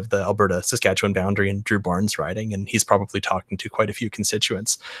side of the Alberta-Saskatchewan boundary in Drew Barnes riding, and he's probably talking to quite a few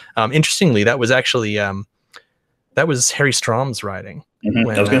constituents. Interestingly, that was actually that was Harry Strom's riding. I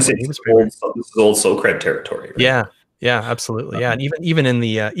was going to say this is old Socred territory. Right? Yeah, absolutely. Yeah, and even in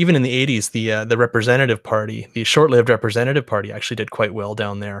the 80s, the Representative Party, the short-lived Representative Party, actually did quite well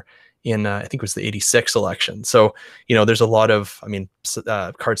down there in I think it was the 86 election. So there's a lot of, I mean,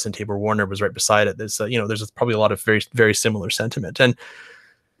 Carson Tabor Warner was right beside it. There's there's probably a lot of very, very similar sentiment. And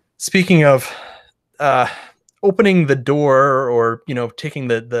speaking of opening the door or taking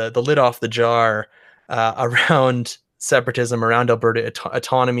the lid off the jar around separatism, around Alberta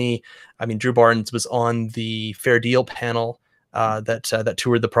autonomy. I mean, Drew Barnes was on the Fair Deal panel that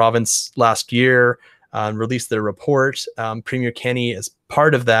toured the province last year, released their report. Premier Kenney, as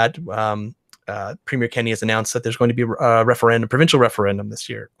part of that, Premier Kenney has announced that there's going to be a provincial referendum this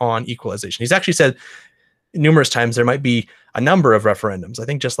year on equalization. He's actually said numerous times there might be a number of referendums. I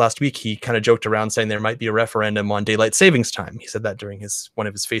think just last week he kind of joked around saying there might be a referendum on daylight savings time. He said that during one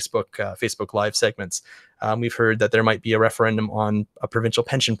of his Facebook Live segments. We've heard that there might be a referendum on a provincial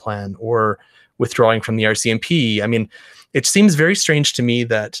pension plan or withdrawing from the RCMP. I mean, it seems very strange to me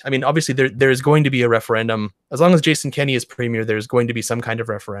that, I mean, obviously there's going to be a referendum. As long as Jason Kenney is premier, there's going to be some kind of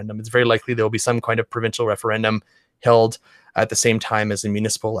referendum. It's very likely there will be some kind of provincial referendum held at the same time as the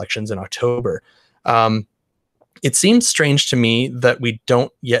municipal elections in October. It seems strange to me that we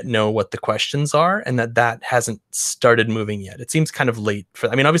don't yet know what the questions are and that hasn't started moving yet. It seems kind of late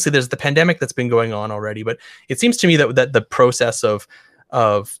I mean, obviously there's the pandemic that's been going on already, but it seems to me that the process of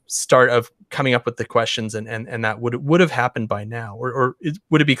coming up with the questions and that would have happened by now, or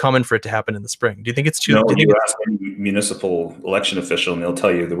would it be common for it to happen in the spring? Do you think it's too? No, you ask any municipal election official and they'll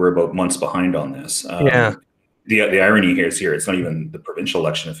tell you that we're about months behind on this. The irony here is it's not even the provincial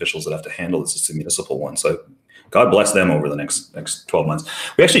election officials that have to handle this, it's the municipal one. So God bless them over the next 12 months.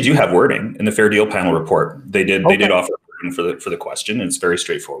 We actually do have wording in the Fair Deal panel report. They did offer wording for the question, and it's very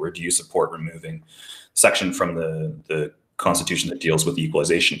straightforward. Do you support removing section from the Constitution that deals with the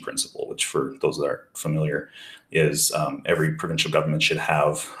equalization principle, which for those that aren't familiar is every provincial government should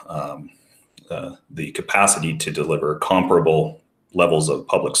have the capacity to deliver comparable levels of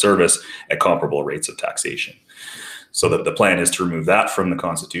public service at comparable rates of taxation. So that the plan is to remove that from the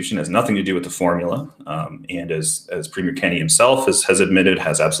Constitution. It has nothing to do with the formula. And as Premier Kenney himself has admitted,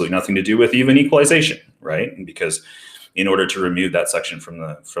 has absolutely nothing to do with even equalization. right? And because in order to remove that section from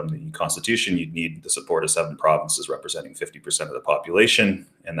the Constitution, you'd need the support of 7 provinces representing 50% of the population,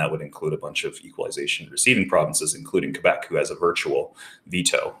 and that would include a bunch of equalization receiving provinces, including Quebec, who has a virtual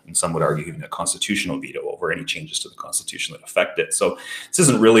veto, and some would argue even a constitutional veto over any changes to the Constitution that affect it. So this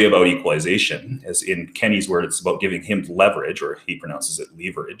isn't really about equalization, as in Kenney's word, it's about giving him leverage, or he pronounces it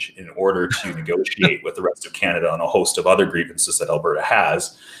leverage, in order to negotiate with the rest of Canada on a host of other grievances that Alberta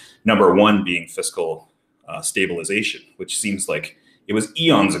has. Number one being fiscal stabilization, which seems like it was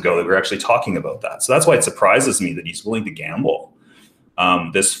eons ago that we were actually talking about that. So that's why it surprises me that he's willing to gamble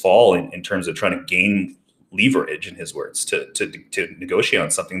this fall in terms of trying to gain leverage, in his words, to negotiate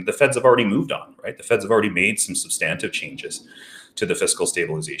on something that the feds have already moved on, right? The feds have already made some substantive changes to the fiscal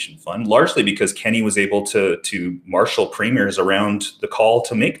stabilization fund, largely because Kenney was able to marshal premiers around the call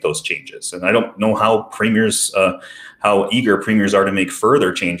to make those changes. And I don't know how eager premiers are to make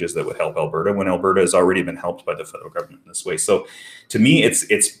further changes that would help Alberta when Alberta has already been helped by the federal government in this way. So to me, it's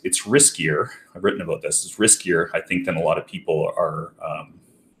riskier. I've written about this. It's riskier, I think, than a lot of people are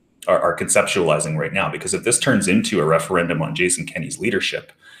conceptualizing right now, because if this turns into a referendum on Jason Kenney's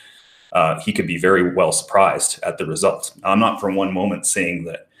leadership, he could be very well surprised at the results. I'm not for one moment saying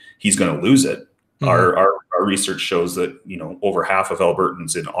that he's going to lose it. Mm-hmm. Our research shows that, over half of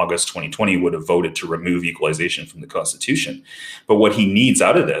Albertans in August 2020 would have voted to remove equalization from the Constitution. But what he needs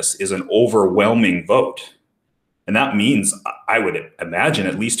out of this is an overwhelming vote. And that means, I would imagine,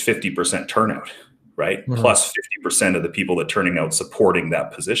 at least 50% turnout, right? Mm-hmm. Plus 50% of the people that turning out supporting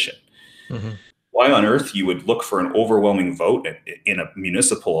that position. Mm-hmm. Why on earth you would look for an overwhelming vote in a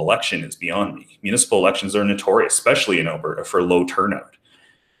municipal election is beyond me. Municipal elections are notorious, especially in Alberta, for low turnout.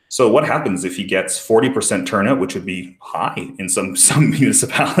 So what happens if he gets 40% turnout, which would be high in some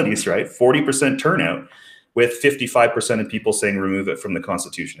municipalities, right? 40% turnout with 55% of people saying remove it from the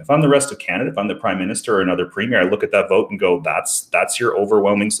Constitution. If I'm the rest of Canada, if I'm the Prime Minister or another Premier, I look at that vote and go, that's your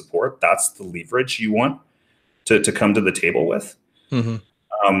overwhelming support. That's the leverage you want to come to the table with. Mm-hmm.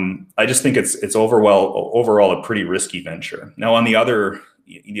 I just think it's overall a pretty risky venture. Now, on the other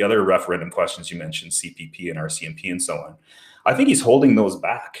referendum questions you mentioned, CPP and RCMP and so on, I think he's holding those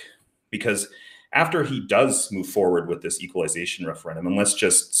back, because after he does move forward with this equalization referendum, and let's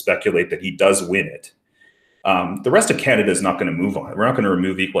just speculate that he does win it, the rest of Canada is not going to move on it. We're not going to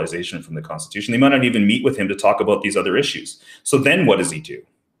remove equalization from the Constitution. They might not even meet with him to talk about these other issues. So then what does he do?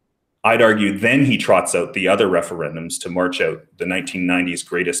 I'd argue then he trots out the other referendums to march out the 1990s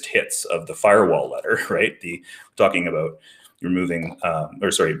greatest hits of the firewall letter, right? Talking about removing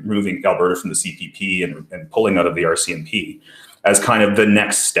Alberta from the CPP and pulling out of the RCMP as kind of the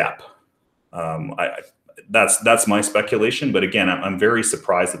next step. That's my speculation. But again, I'm very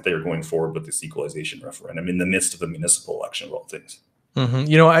surprised that they're going forward with this equalization referendum in the midst of a municipal election of all things.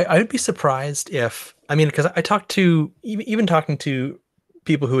 Mm-hmm. I'd be surprised because I talked to, even talking to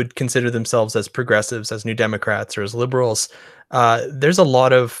people who would consider themselves as progressives, as New Democrats or as liberals, there's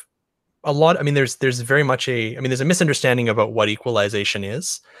very much there's a misunderstanding about what equalization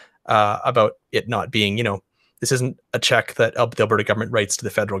is, about it not being, this isn't a check that the Alberta government writes to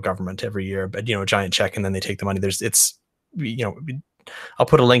the federal government every year, but, a giant check and then they take the money. I'll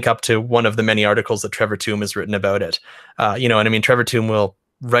put a link up to one of the many articles that Trevor Toome has written about it. Trevor Toome will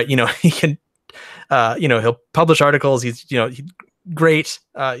write, he can, he'll publish articles. He's, great,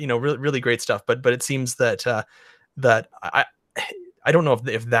 really, really great stuff. But it seems that I don't know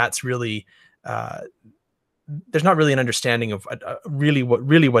if that's really, there's not really an understanding of really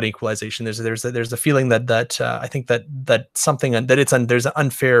what equalization is. There's a feeling that I think that something that there's an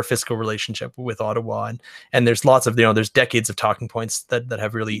unfair fiscal relationship with Ottawa, and there's lots of there's decades of talking points that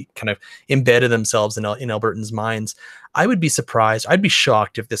have really kind of embedded themselves in Albertans' minds. I would be surprised. I'd be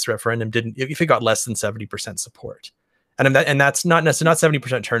shocked if this referendum if it got less than 70% support. And that's not necessarily not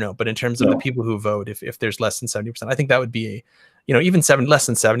 70% turnout, but in terms of the people who vote, if there's less than 70%, I think that would be even less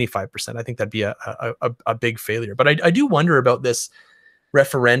than 75%. I think that'd be a big failure. But I do wonder about this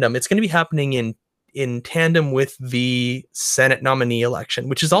referendum. It's going to be happening in tandem with the Senate nominee election,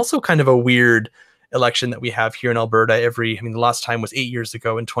 which is also kind of a weird election that we have here in Alberta. The last time was 8 years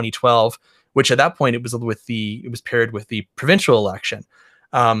ago in 2012, which at that point it was paired with the provincial election.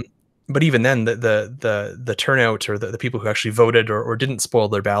 But even then, the turnout, or the people who actually voted or didn't spoil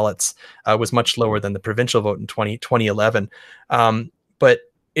their ballots, was much lower than the provincial vote in 2011. But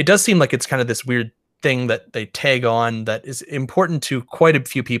it does seem like it's kind of this weird thing that they tag on that is important to quite a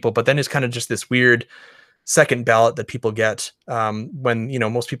few people, but then it's kind of just this weird second ballot that people get when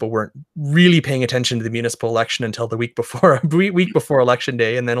most people weren't really paying attention to the municipal election until the week before election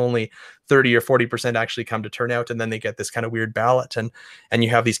day, and then only 30 or 40% actually come to turn out, and then they get this kind of weird ballot, and you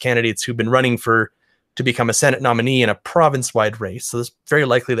have these candidates who've been running for to become a Senate nominee in a province-wide race. So it's very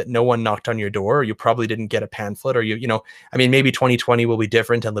likely that no one knocked on your door, or you probably didn't get a pamphlet, or maybe 2020 will be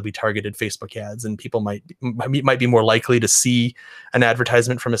different and there'll be targeted Facebook ads, and people might be more likely to see an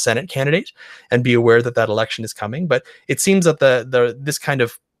advertisement from a Senate candidate and be aware that election is coming. But it seems that this kind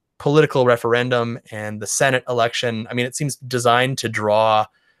of political referendum and the Senate election, it seems designed to draw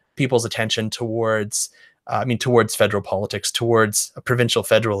people's attention towards federal politics, towards provincial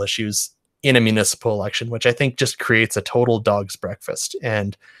federal issues in a municipal election, which I think just creates a total dog's breakfast.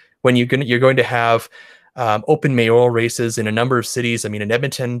 And when you're going to have open mayoral races in a number of cities. In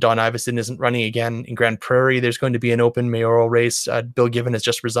Edmonton, Don Iveson isn't running again. In Grand Prairie, there's going to be an open mayoral race. Bill Given has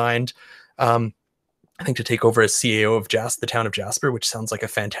just resigned, I think, to take over as CAO of the town of Jasper, which sounds like a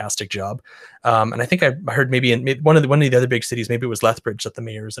fantastic job. And I think I heard maybe in one of the other big cities, maybe it was Lethbridge, that the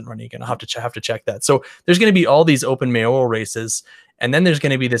mayor isn't running again. I'll have to check that. So there's going to be all these open mayoral races, and then there's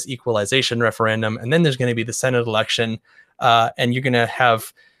going to be this equalization referendum, and then there's going to be the Senate election, and you're going to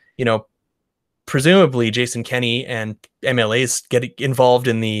have, presumably Jason Kenney and MLAs get involved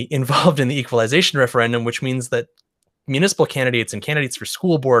in the equalization referendum, which means that municipal candidates and candidates for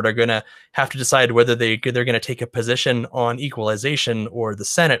school board are going to have to decide whether they're going to take a position on equalization or the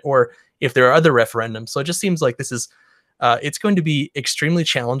Senate, or if there are other referendums. So it just seems like this is it's going to be extremely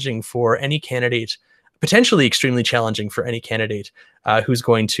challenging for any candidate, potentially extremely challenging for any candidate who's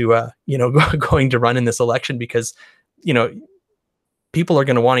going to going to run in this election, because people are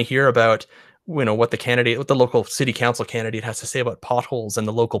going to want to hear about what the local city council candidate has to say about potholes and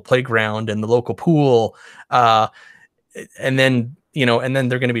the local playground and the local pool. And then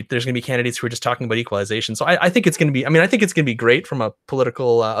there's going to be candidates who are just talking about equalization. So I think it's going to be, I think it's going to be great from a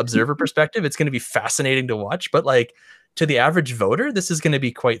political observer perspective. It's going to be fascinating to watch, but to the average voter, this is going to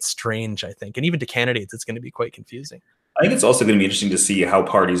be quite strange, I think. And even to candidates, it's going to be quite confusing. I think it's also going to be interesting to see how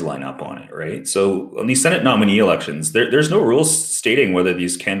parties line up on it, right? So on these Senate nominee elections, there's no rules stating whether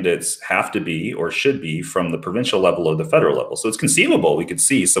these candidates have to be or should be from the provincial level or the federal level. So it's conceivable we could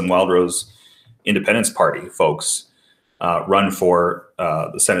see some Wildrose Independence Party folks run for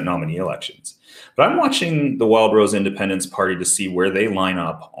the Senate nominee elections. But I'm watching the Wildrose Independence Party to see where they line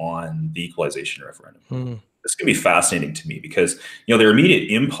up on the equalization referendum. This could be fascinating to me because, their immediate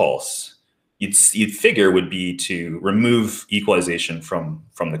impulse, you'd figure, would be to remove equalization from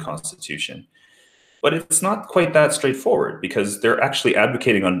the Constitution. But it's not quite that straightforward, because they're actually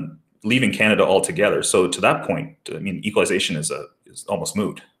advocating on leaving Canada altogether. So to that point, equalization is almost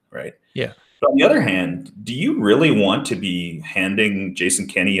moot, right? Yeah. But on the other hand, do you really want to be handing Jason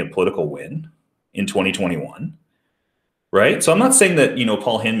Kenney a political win in 2021? Right? So I'm not saying that,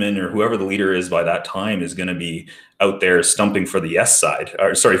 Paul Hinman or whoever the leader is by that time is going to be out there stumping for the yes side,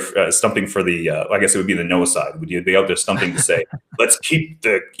 or stumping for the, I guess it would be the no side. Would you be out there stumping to say, let's keep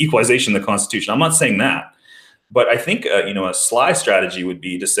the equalization in the Constitution? I'm not saying that. But I think, a sly strategy would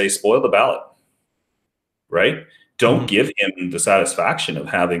be to say, spoil the ballot, right? Don't give him the satisfaction of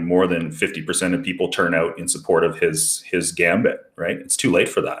having more than 50% of people turn out in support of his gambit, right? It's too late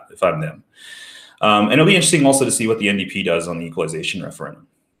for that if I'm them. And it'll be interesting also to see what the NDP does on the equalization referendum.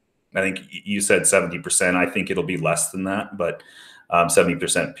 I think you said 70%. I think it'll be less than that, but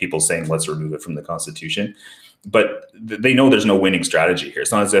 70% people saying let's remove it from the Constitution. But they know there's no winning strategy here.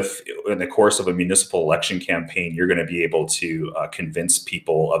 It's not as if in the course of a municipal election campaign, you're going to be able to convince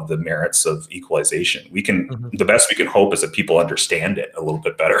people of the merits of equalization. The best we can hope is that people understand it a little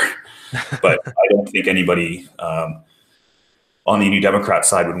bit better. But I don't think anybody on the New Democrat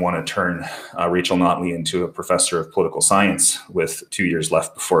side would want to turn Rachel Notley into a professor of political science with 2 years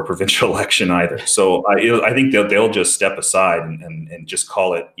left before a provincial election either. So I think they'll just step aside and just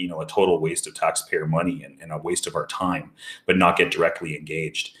call it, a total waste of taxpayer money and a waste of our time, but not get directly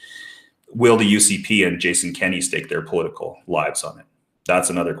engaged. Will the UCP and Jason Kenney stake their political lives on it?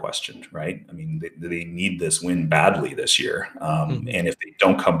 That's another question, right? They need this win badly this year. And if they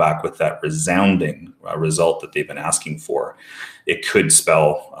don't come back with that resounding result that they've been asking for, it could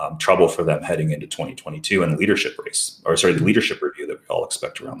spell trouble for them heading into 2022 and the leadership race, the leadership review that we all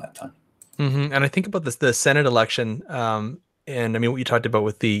expect around that time. And I think about the Senate election, and what you talked about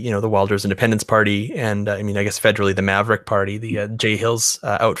with the the Wildrose Independence Party, and I guess federally the Maverick Party, the Jay Hill's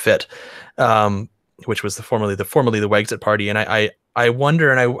outfit, which was formerly the Wexit Party, and I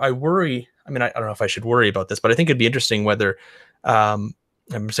wonder, and I worry. I don't know if I should worry about this, but I think it'd be interesting whether I'm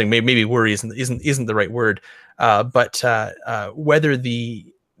saying maybe worry isn't the right word, but whether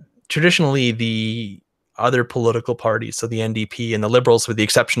traditionally the other political parties, so the NDP and the Liberals, with the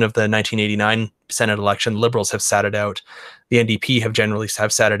exception of the 1989 Senate election, Liberals have sat it out. The NDP have generally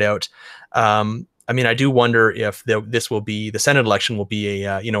sat it out. I mean, I do wonder if the Senate election will be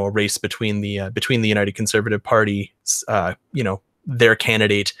a race between the United Conservative Party, their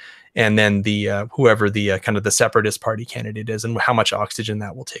candidate, and then the whoever the kind of the Separatist Party candidate is, and how much oxygen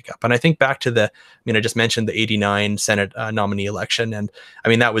that will take up. And I think back to I just mentioned the '89 Senate nominee election, and I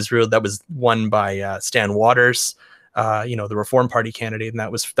mean that was won by Stan Waters, the Reform Party candidate, and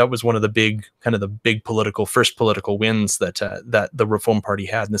that was one of the big first political wins that the Reform Party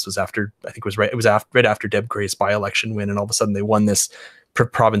had. And this was after, I think it was right after Deb Gray's by-election win, and all of a sudden they won this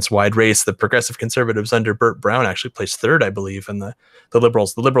province-wide race. The Progressive Conservatives under Burt Brown actually placed third, I believe, and the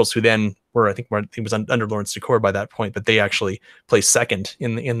Liberals, who then were, I think it was under Lawrence Decore by that point, but they actually placed second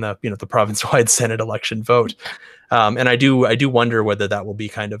in the province-wide Senate election vote. And I do wonder whether that will be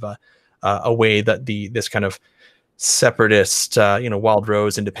kind of a way that this kind of separatist,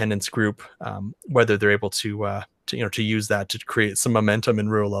 Wildrose independence group, whether they're able to use that to create some momentum in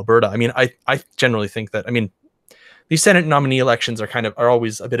rural Alberta. I mean, I generally think that, these Senate nominee elections are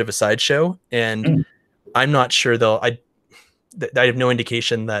always a bit of a sideshow, and I'm not sure I have no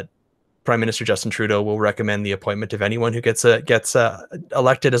indication that Prime Minister Justin Trudeau will recommend the appointment of anyone who gets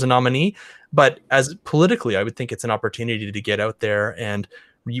elected as a nominee. But as politically, I would think it's an opportunity to get out there and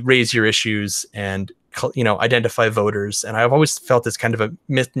raise your issues and identify voters. And I've always felt it's kind of a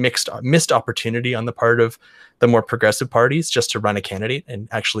missed opportunity on the part of the more progressive parties just to run a candidate and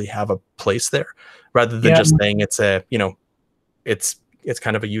actually have a place there, rather than just saying it's kind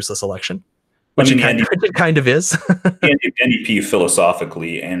of a useless election, which it kind of is. The NDP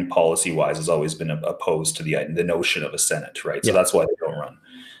philosophically and policy wise has always been opposed to the notion of a Senate, right? So that's why they don't run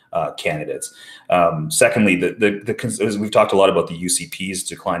candidates. Secondly, as we've talked a lot about the UCP's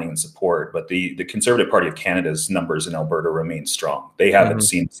declining in support, but the Conservative Party of Canada's numbers in Alberta remain strong. They haven't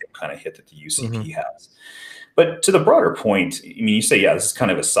seen the same kind of hit that the UCP has. But to the broader point, you say, this is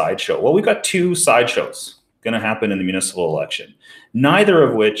kind of a sideshow. Well, we've got two sideshows going to happen in the municipal election, neither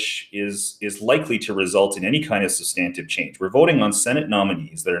of which is likely to result in any kind of substantive change. We're voting on Senate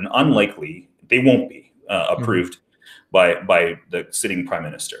nominees that are unlikely, they won't be approved by the sitting prime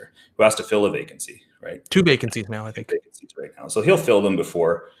minister, who has to fill a vacancy, right? 2 vacancies now, I think. Vacancies right now. So he'll fill them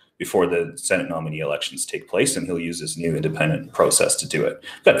before the Senate nominee elections take place, and he'll use this new independent process to do it.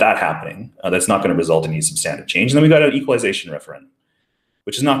 We've got that happening. That's not going to result in any substantive change. And then we've got an equalization referendum,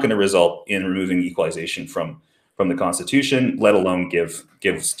 which is not going to result in removing equalization from the Constitution, let alone give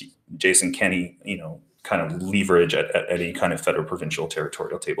Jason Kenney, kind of leverage at any kind of federal, provincial,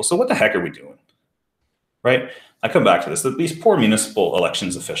 territorial table. So what the heck are we doing? Right? I come back to this. These poor municipal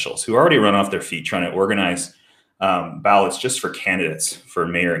elections officials who already run off their feet trying to organize ballots just for candidates for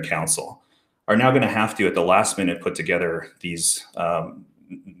mayor and council are now going to have to, at the last minute, put together these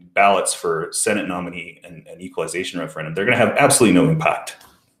ballots for Senate nominee and equalization referendum. They're going to have absolutely no impact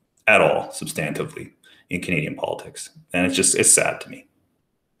at all, substantively, in Canadian politics. And it's sad to me.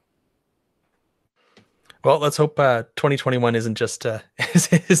 Well, let's hope 2021 isn't just sad.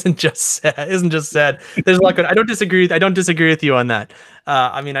 There's a lot good. I don't disagree with you on that.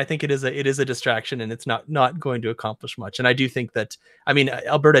 I think it is a distraction, and it's not going to accomplish much. And I do think that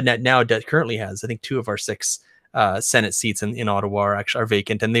Alberta now currently has, I think, 2 of our 6 Senate seats in Ottawa are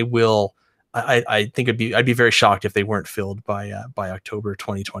vacant, and they will. I think I'd be very shocked if they weren't filled by October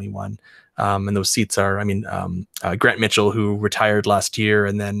 2021. And those seats are, Grant Mitchell, who retired last year,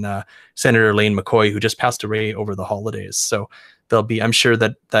 and then Senator Lane McCoy, who just passed away over the holidays. So I'm sure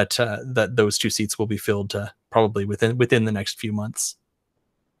that those 2 seats will be filled probably within the next few months.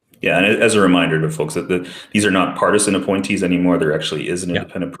 Yeah, and as a reminder to folks that these are not partisan appointees anymore. There actually is an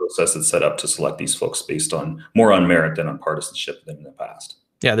independent process that's set up to select these folks based more on merit than on partisanship than in the past.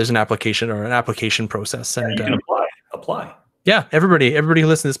 Yeah, there's an application process, and you can apply. Yeah, everybody who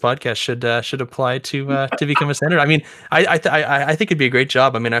listens to this podcast should apply to become a senator. I think it'd be a great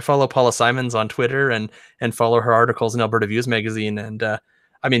job. I follow Paula Simons on Twitter and follow her articles in Alberta Views magazine, and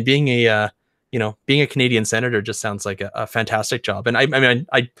being a Canadian senator just sounds like a fantastic job. And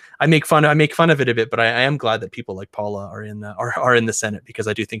I make fun of it a bit, but I am glad that people like Paula are in the Senate, because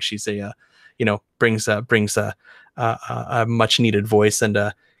I do think she's brings a much needed voice and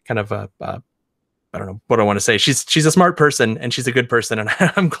a kind of I don't know what I want to say. She's a smart person, and she's a good person, and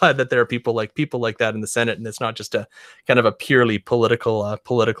I'm glad that there are people like that in the Senate, and it's not just a kind of a purely political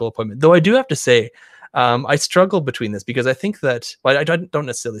appointment. Though I do have to say, I struggle between this, because I think that, well, I don't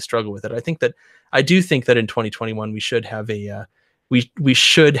necessarily struggle with it. I do think that in 2021 we should have we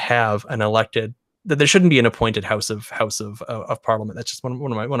should have an elected, that there shouldn't be an appointed House of Parliament. That's just one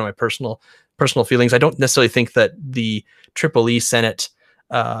of my personal feelings. I don't necessarily think that the Triple E Senate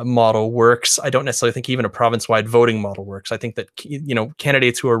model works. I don't necessarily think even a province-wide voting model works. I think that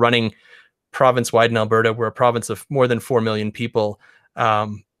candidates who are running province-wide in Alberta. We're a province of more than 4 million people.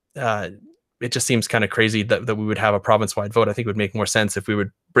 It just seems kind of crazy that we would have a province-wide vote. I think it would make more sense if we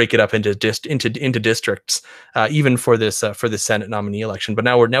would break it up into districts, even for this Senate nominee election. But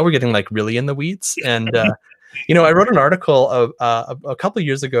now we're getting like really in the weeds. And I wrote an article a couple of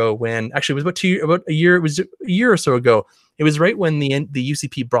years ago when actually it was about a year or so ago. It was right when the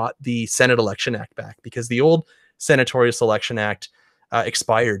UCP brought the Senate Election Act back, because the old Senatorial Election Act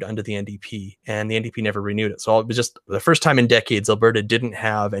expired under the NDP, and the NDP never renewed it. So it was just the first time in decades Alberta didn't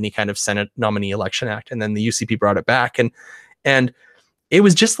have any kind of Senate nominee election act, and then the UCP brought it back, and it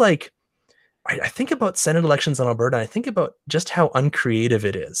was just like, I think about Senate elections in Alberta. I think about just how uncreative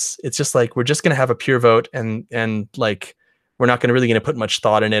it is. It's just like, we're just going to have a pure vote, and like, we're not going to put much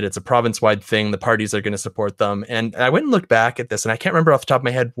thought in it. It's a province-wide thing. The parties are going to support them. And I went and looked back at this, and I can't remember off the top of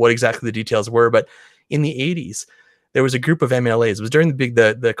my head what exactly the details were, but in the 80s, there was a group of MLAs. It was during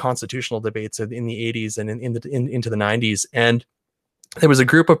the constitutional debates in the 80s and into the 90s. And there was a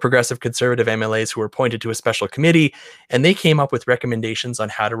group of progressive conservative MLAs who were appointed to a special committee, and they came up with recommendations on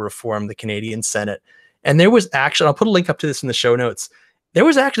how to reform the Canadian Senate. And there was actually, I'll put a link up to this in the show notes. There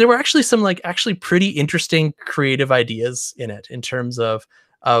were actually some actually pretty interesting creative ideas in it, in terms of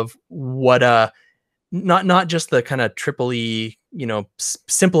what not just the kind of triple E,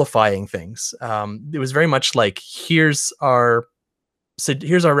 simplifying things. It was very much like, here's our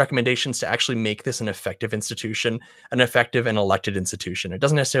recommendations to actually make this an effective institution, an effective and elected institution. It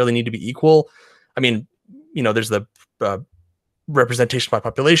doesn't necessarily need to be equal. I mean, there's the representation by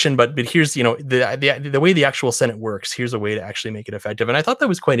population, but here's, the way the actual Senate works, here's a way to actually make it effective. And I thought that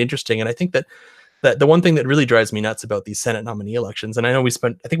was quite interesting. And I think that the one thing that really drives me nuts about these Senate nominee elections, and I know we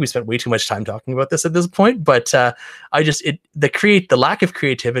spent way too much time talking about this at this point, but the lack of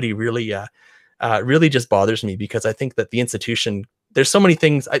creativity really just bothers me, because I think that the institution, there's so many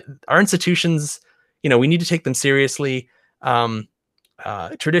things, our institutions, we need to take them seriously.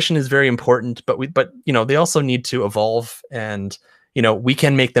 Tradition is very important, but they also need to evolve, and we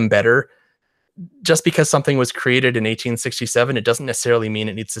can make them better. Just because something was created in 1867, it doesn't necessarily mean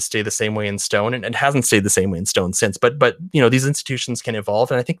it needs to stay the same way in stone, and it hasn't stayed the same way in stone since. But these institutions can evolve,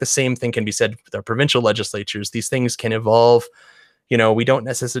 and I think the same thing can be said with our provincial legislatures. These things can evolve. We don't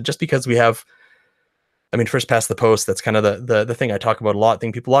necessarily, just because we have, first past the post, that's kind of the thing I talk about a lot.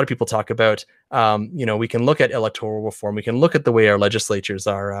 A lot of people talk about. We can look at electoral reform. We can look at the way our legislatures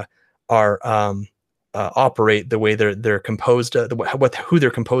operate, the way they're composed, who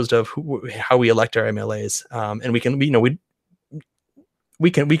they're composed of, how we elect our MLAs, and we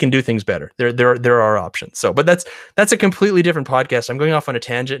can do things better. There are options. So, but that's a completely different podcast. I'm going off on a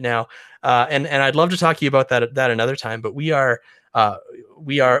tangent now, and I'd love to talk to you about that another time. But we are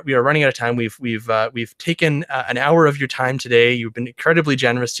running out of time. We've taken an hour of your time today. You've been incredibly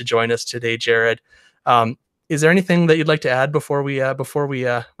generous to join us today, Jared. Is there anything that you'd like to add before we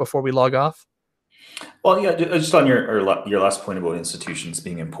log off? Well, yeah, just on your last point about institutions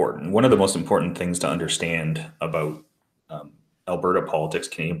being important. One of the most important things to understand about Alberta politics,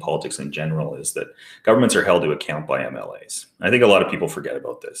 Canadian politics in general, is that governments are held to account by MLAs. I think a lot of people forget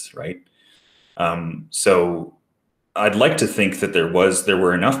about this, right? So I'd like to think that there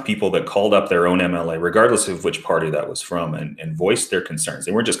were enough people that called up their own MLA, regardless of which party that was from, and voiced their concerns.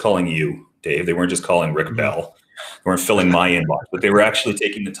 They weren't just calling you, Dave. They weren't just calling Rick Bell. They weren't filling my inbox, but they were actually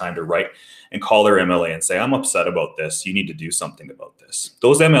taking the time to write and call their MLA and say, I'm upset about this. You need to do something about this.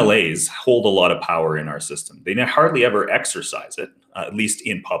 Those MLAs hold a lot of power in our system. They hardly ever exercise it, at least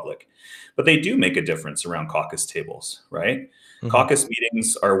in public, but they do make a difference around caucus tables, right? Mm-hmm. Caucus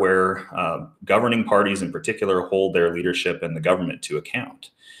meetings are where governing parties in particular hold their leadership and the government to account.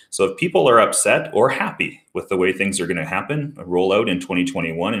 So if people are upset or happy with the way things are going to happen, roll out in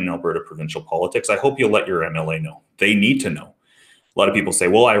 2021 in Alberta provincial politics, I hope you'll let your MLA know. They need to know. A lot of people say,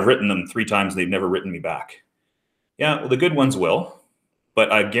 well, I've written them 3 times. They've never written me back. Yeah, well, the good ones will.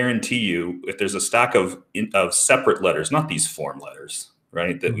 But I guarantee you, if there's a stack of separate letters, not these form letters,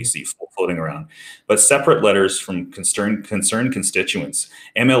 right, that we see floating around, but separate letters from concerned constituents,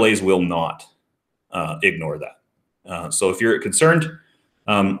 MLAs will not ignore that. So if you're concerned,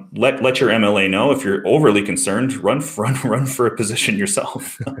 let your MLA know. If you're overly concerned, run for a position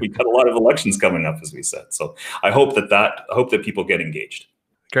yourself. We've got a lot of elections coming up, as we said. So I hope that people get engaged.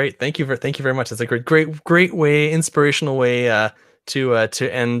 Great, thank you very much. That's a great way, inspirational way to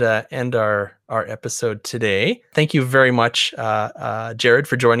end our episode today. Thank you very much, Jared,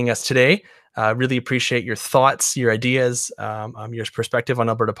 for joining us today. Really appreciate your thoughts, your ideas, your perspective on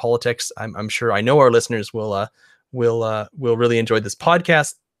Alberta politics. I'm sure, I know our listeners will really enjoy this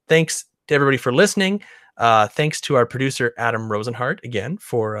podcast. Thanks to everybody for listening. Thanks to our producer, Adam Rosenhart, again,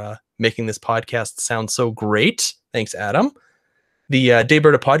 for making this podcast sound so great. Thanks, Adam. The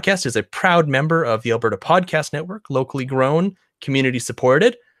Daveberta Podcast is a proud member of the Alberta Podcast Network, locally grown, community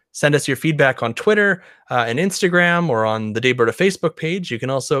supported. Send us your feedback on Twitter and Instagram or on the Daveberta Facebook page. You can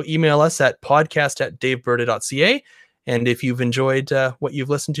also email us at podcast@daveberta.ca. And if you've enjoyed what you've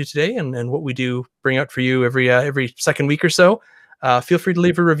listened to today and what we do bring out for you every second week or so, feel free to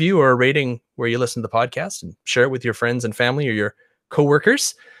leave a review or a rating where you listen to the podcast and share it with your friends and family or your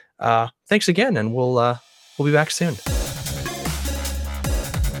coworkers. Thanks again, and we'll be back soon.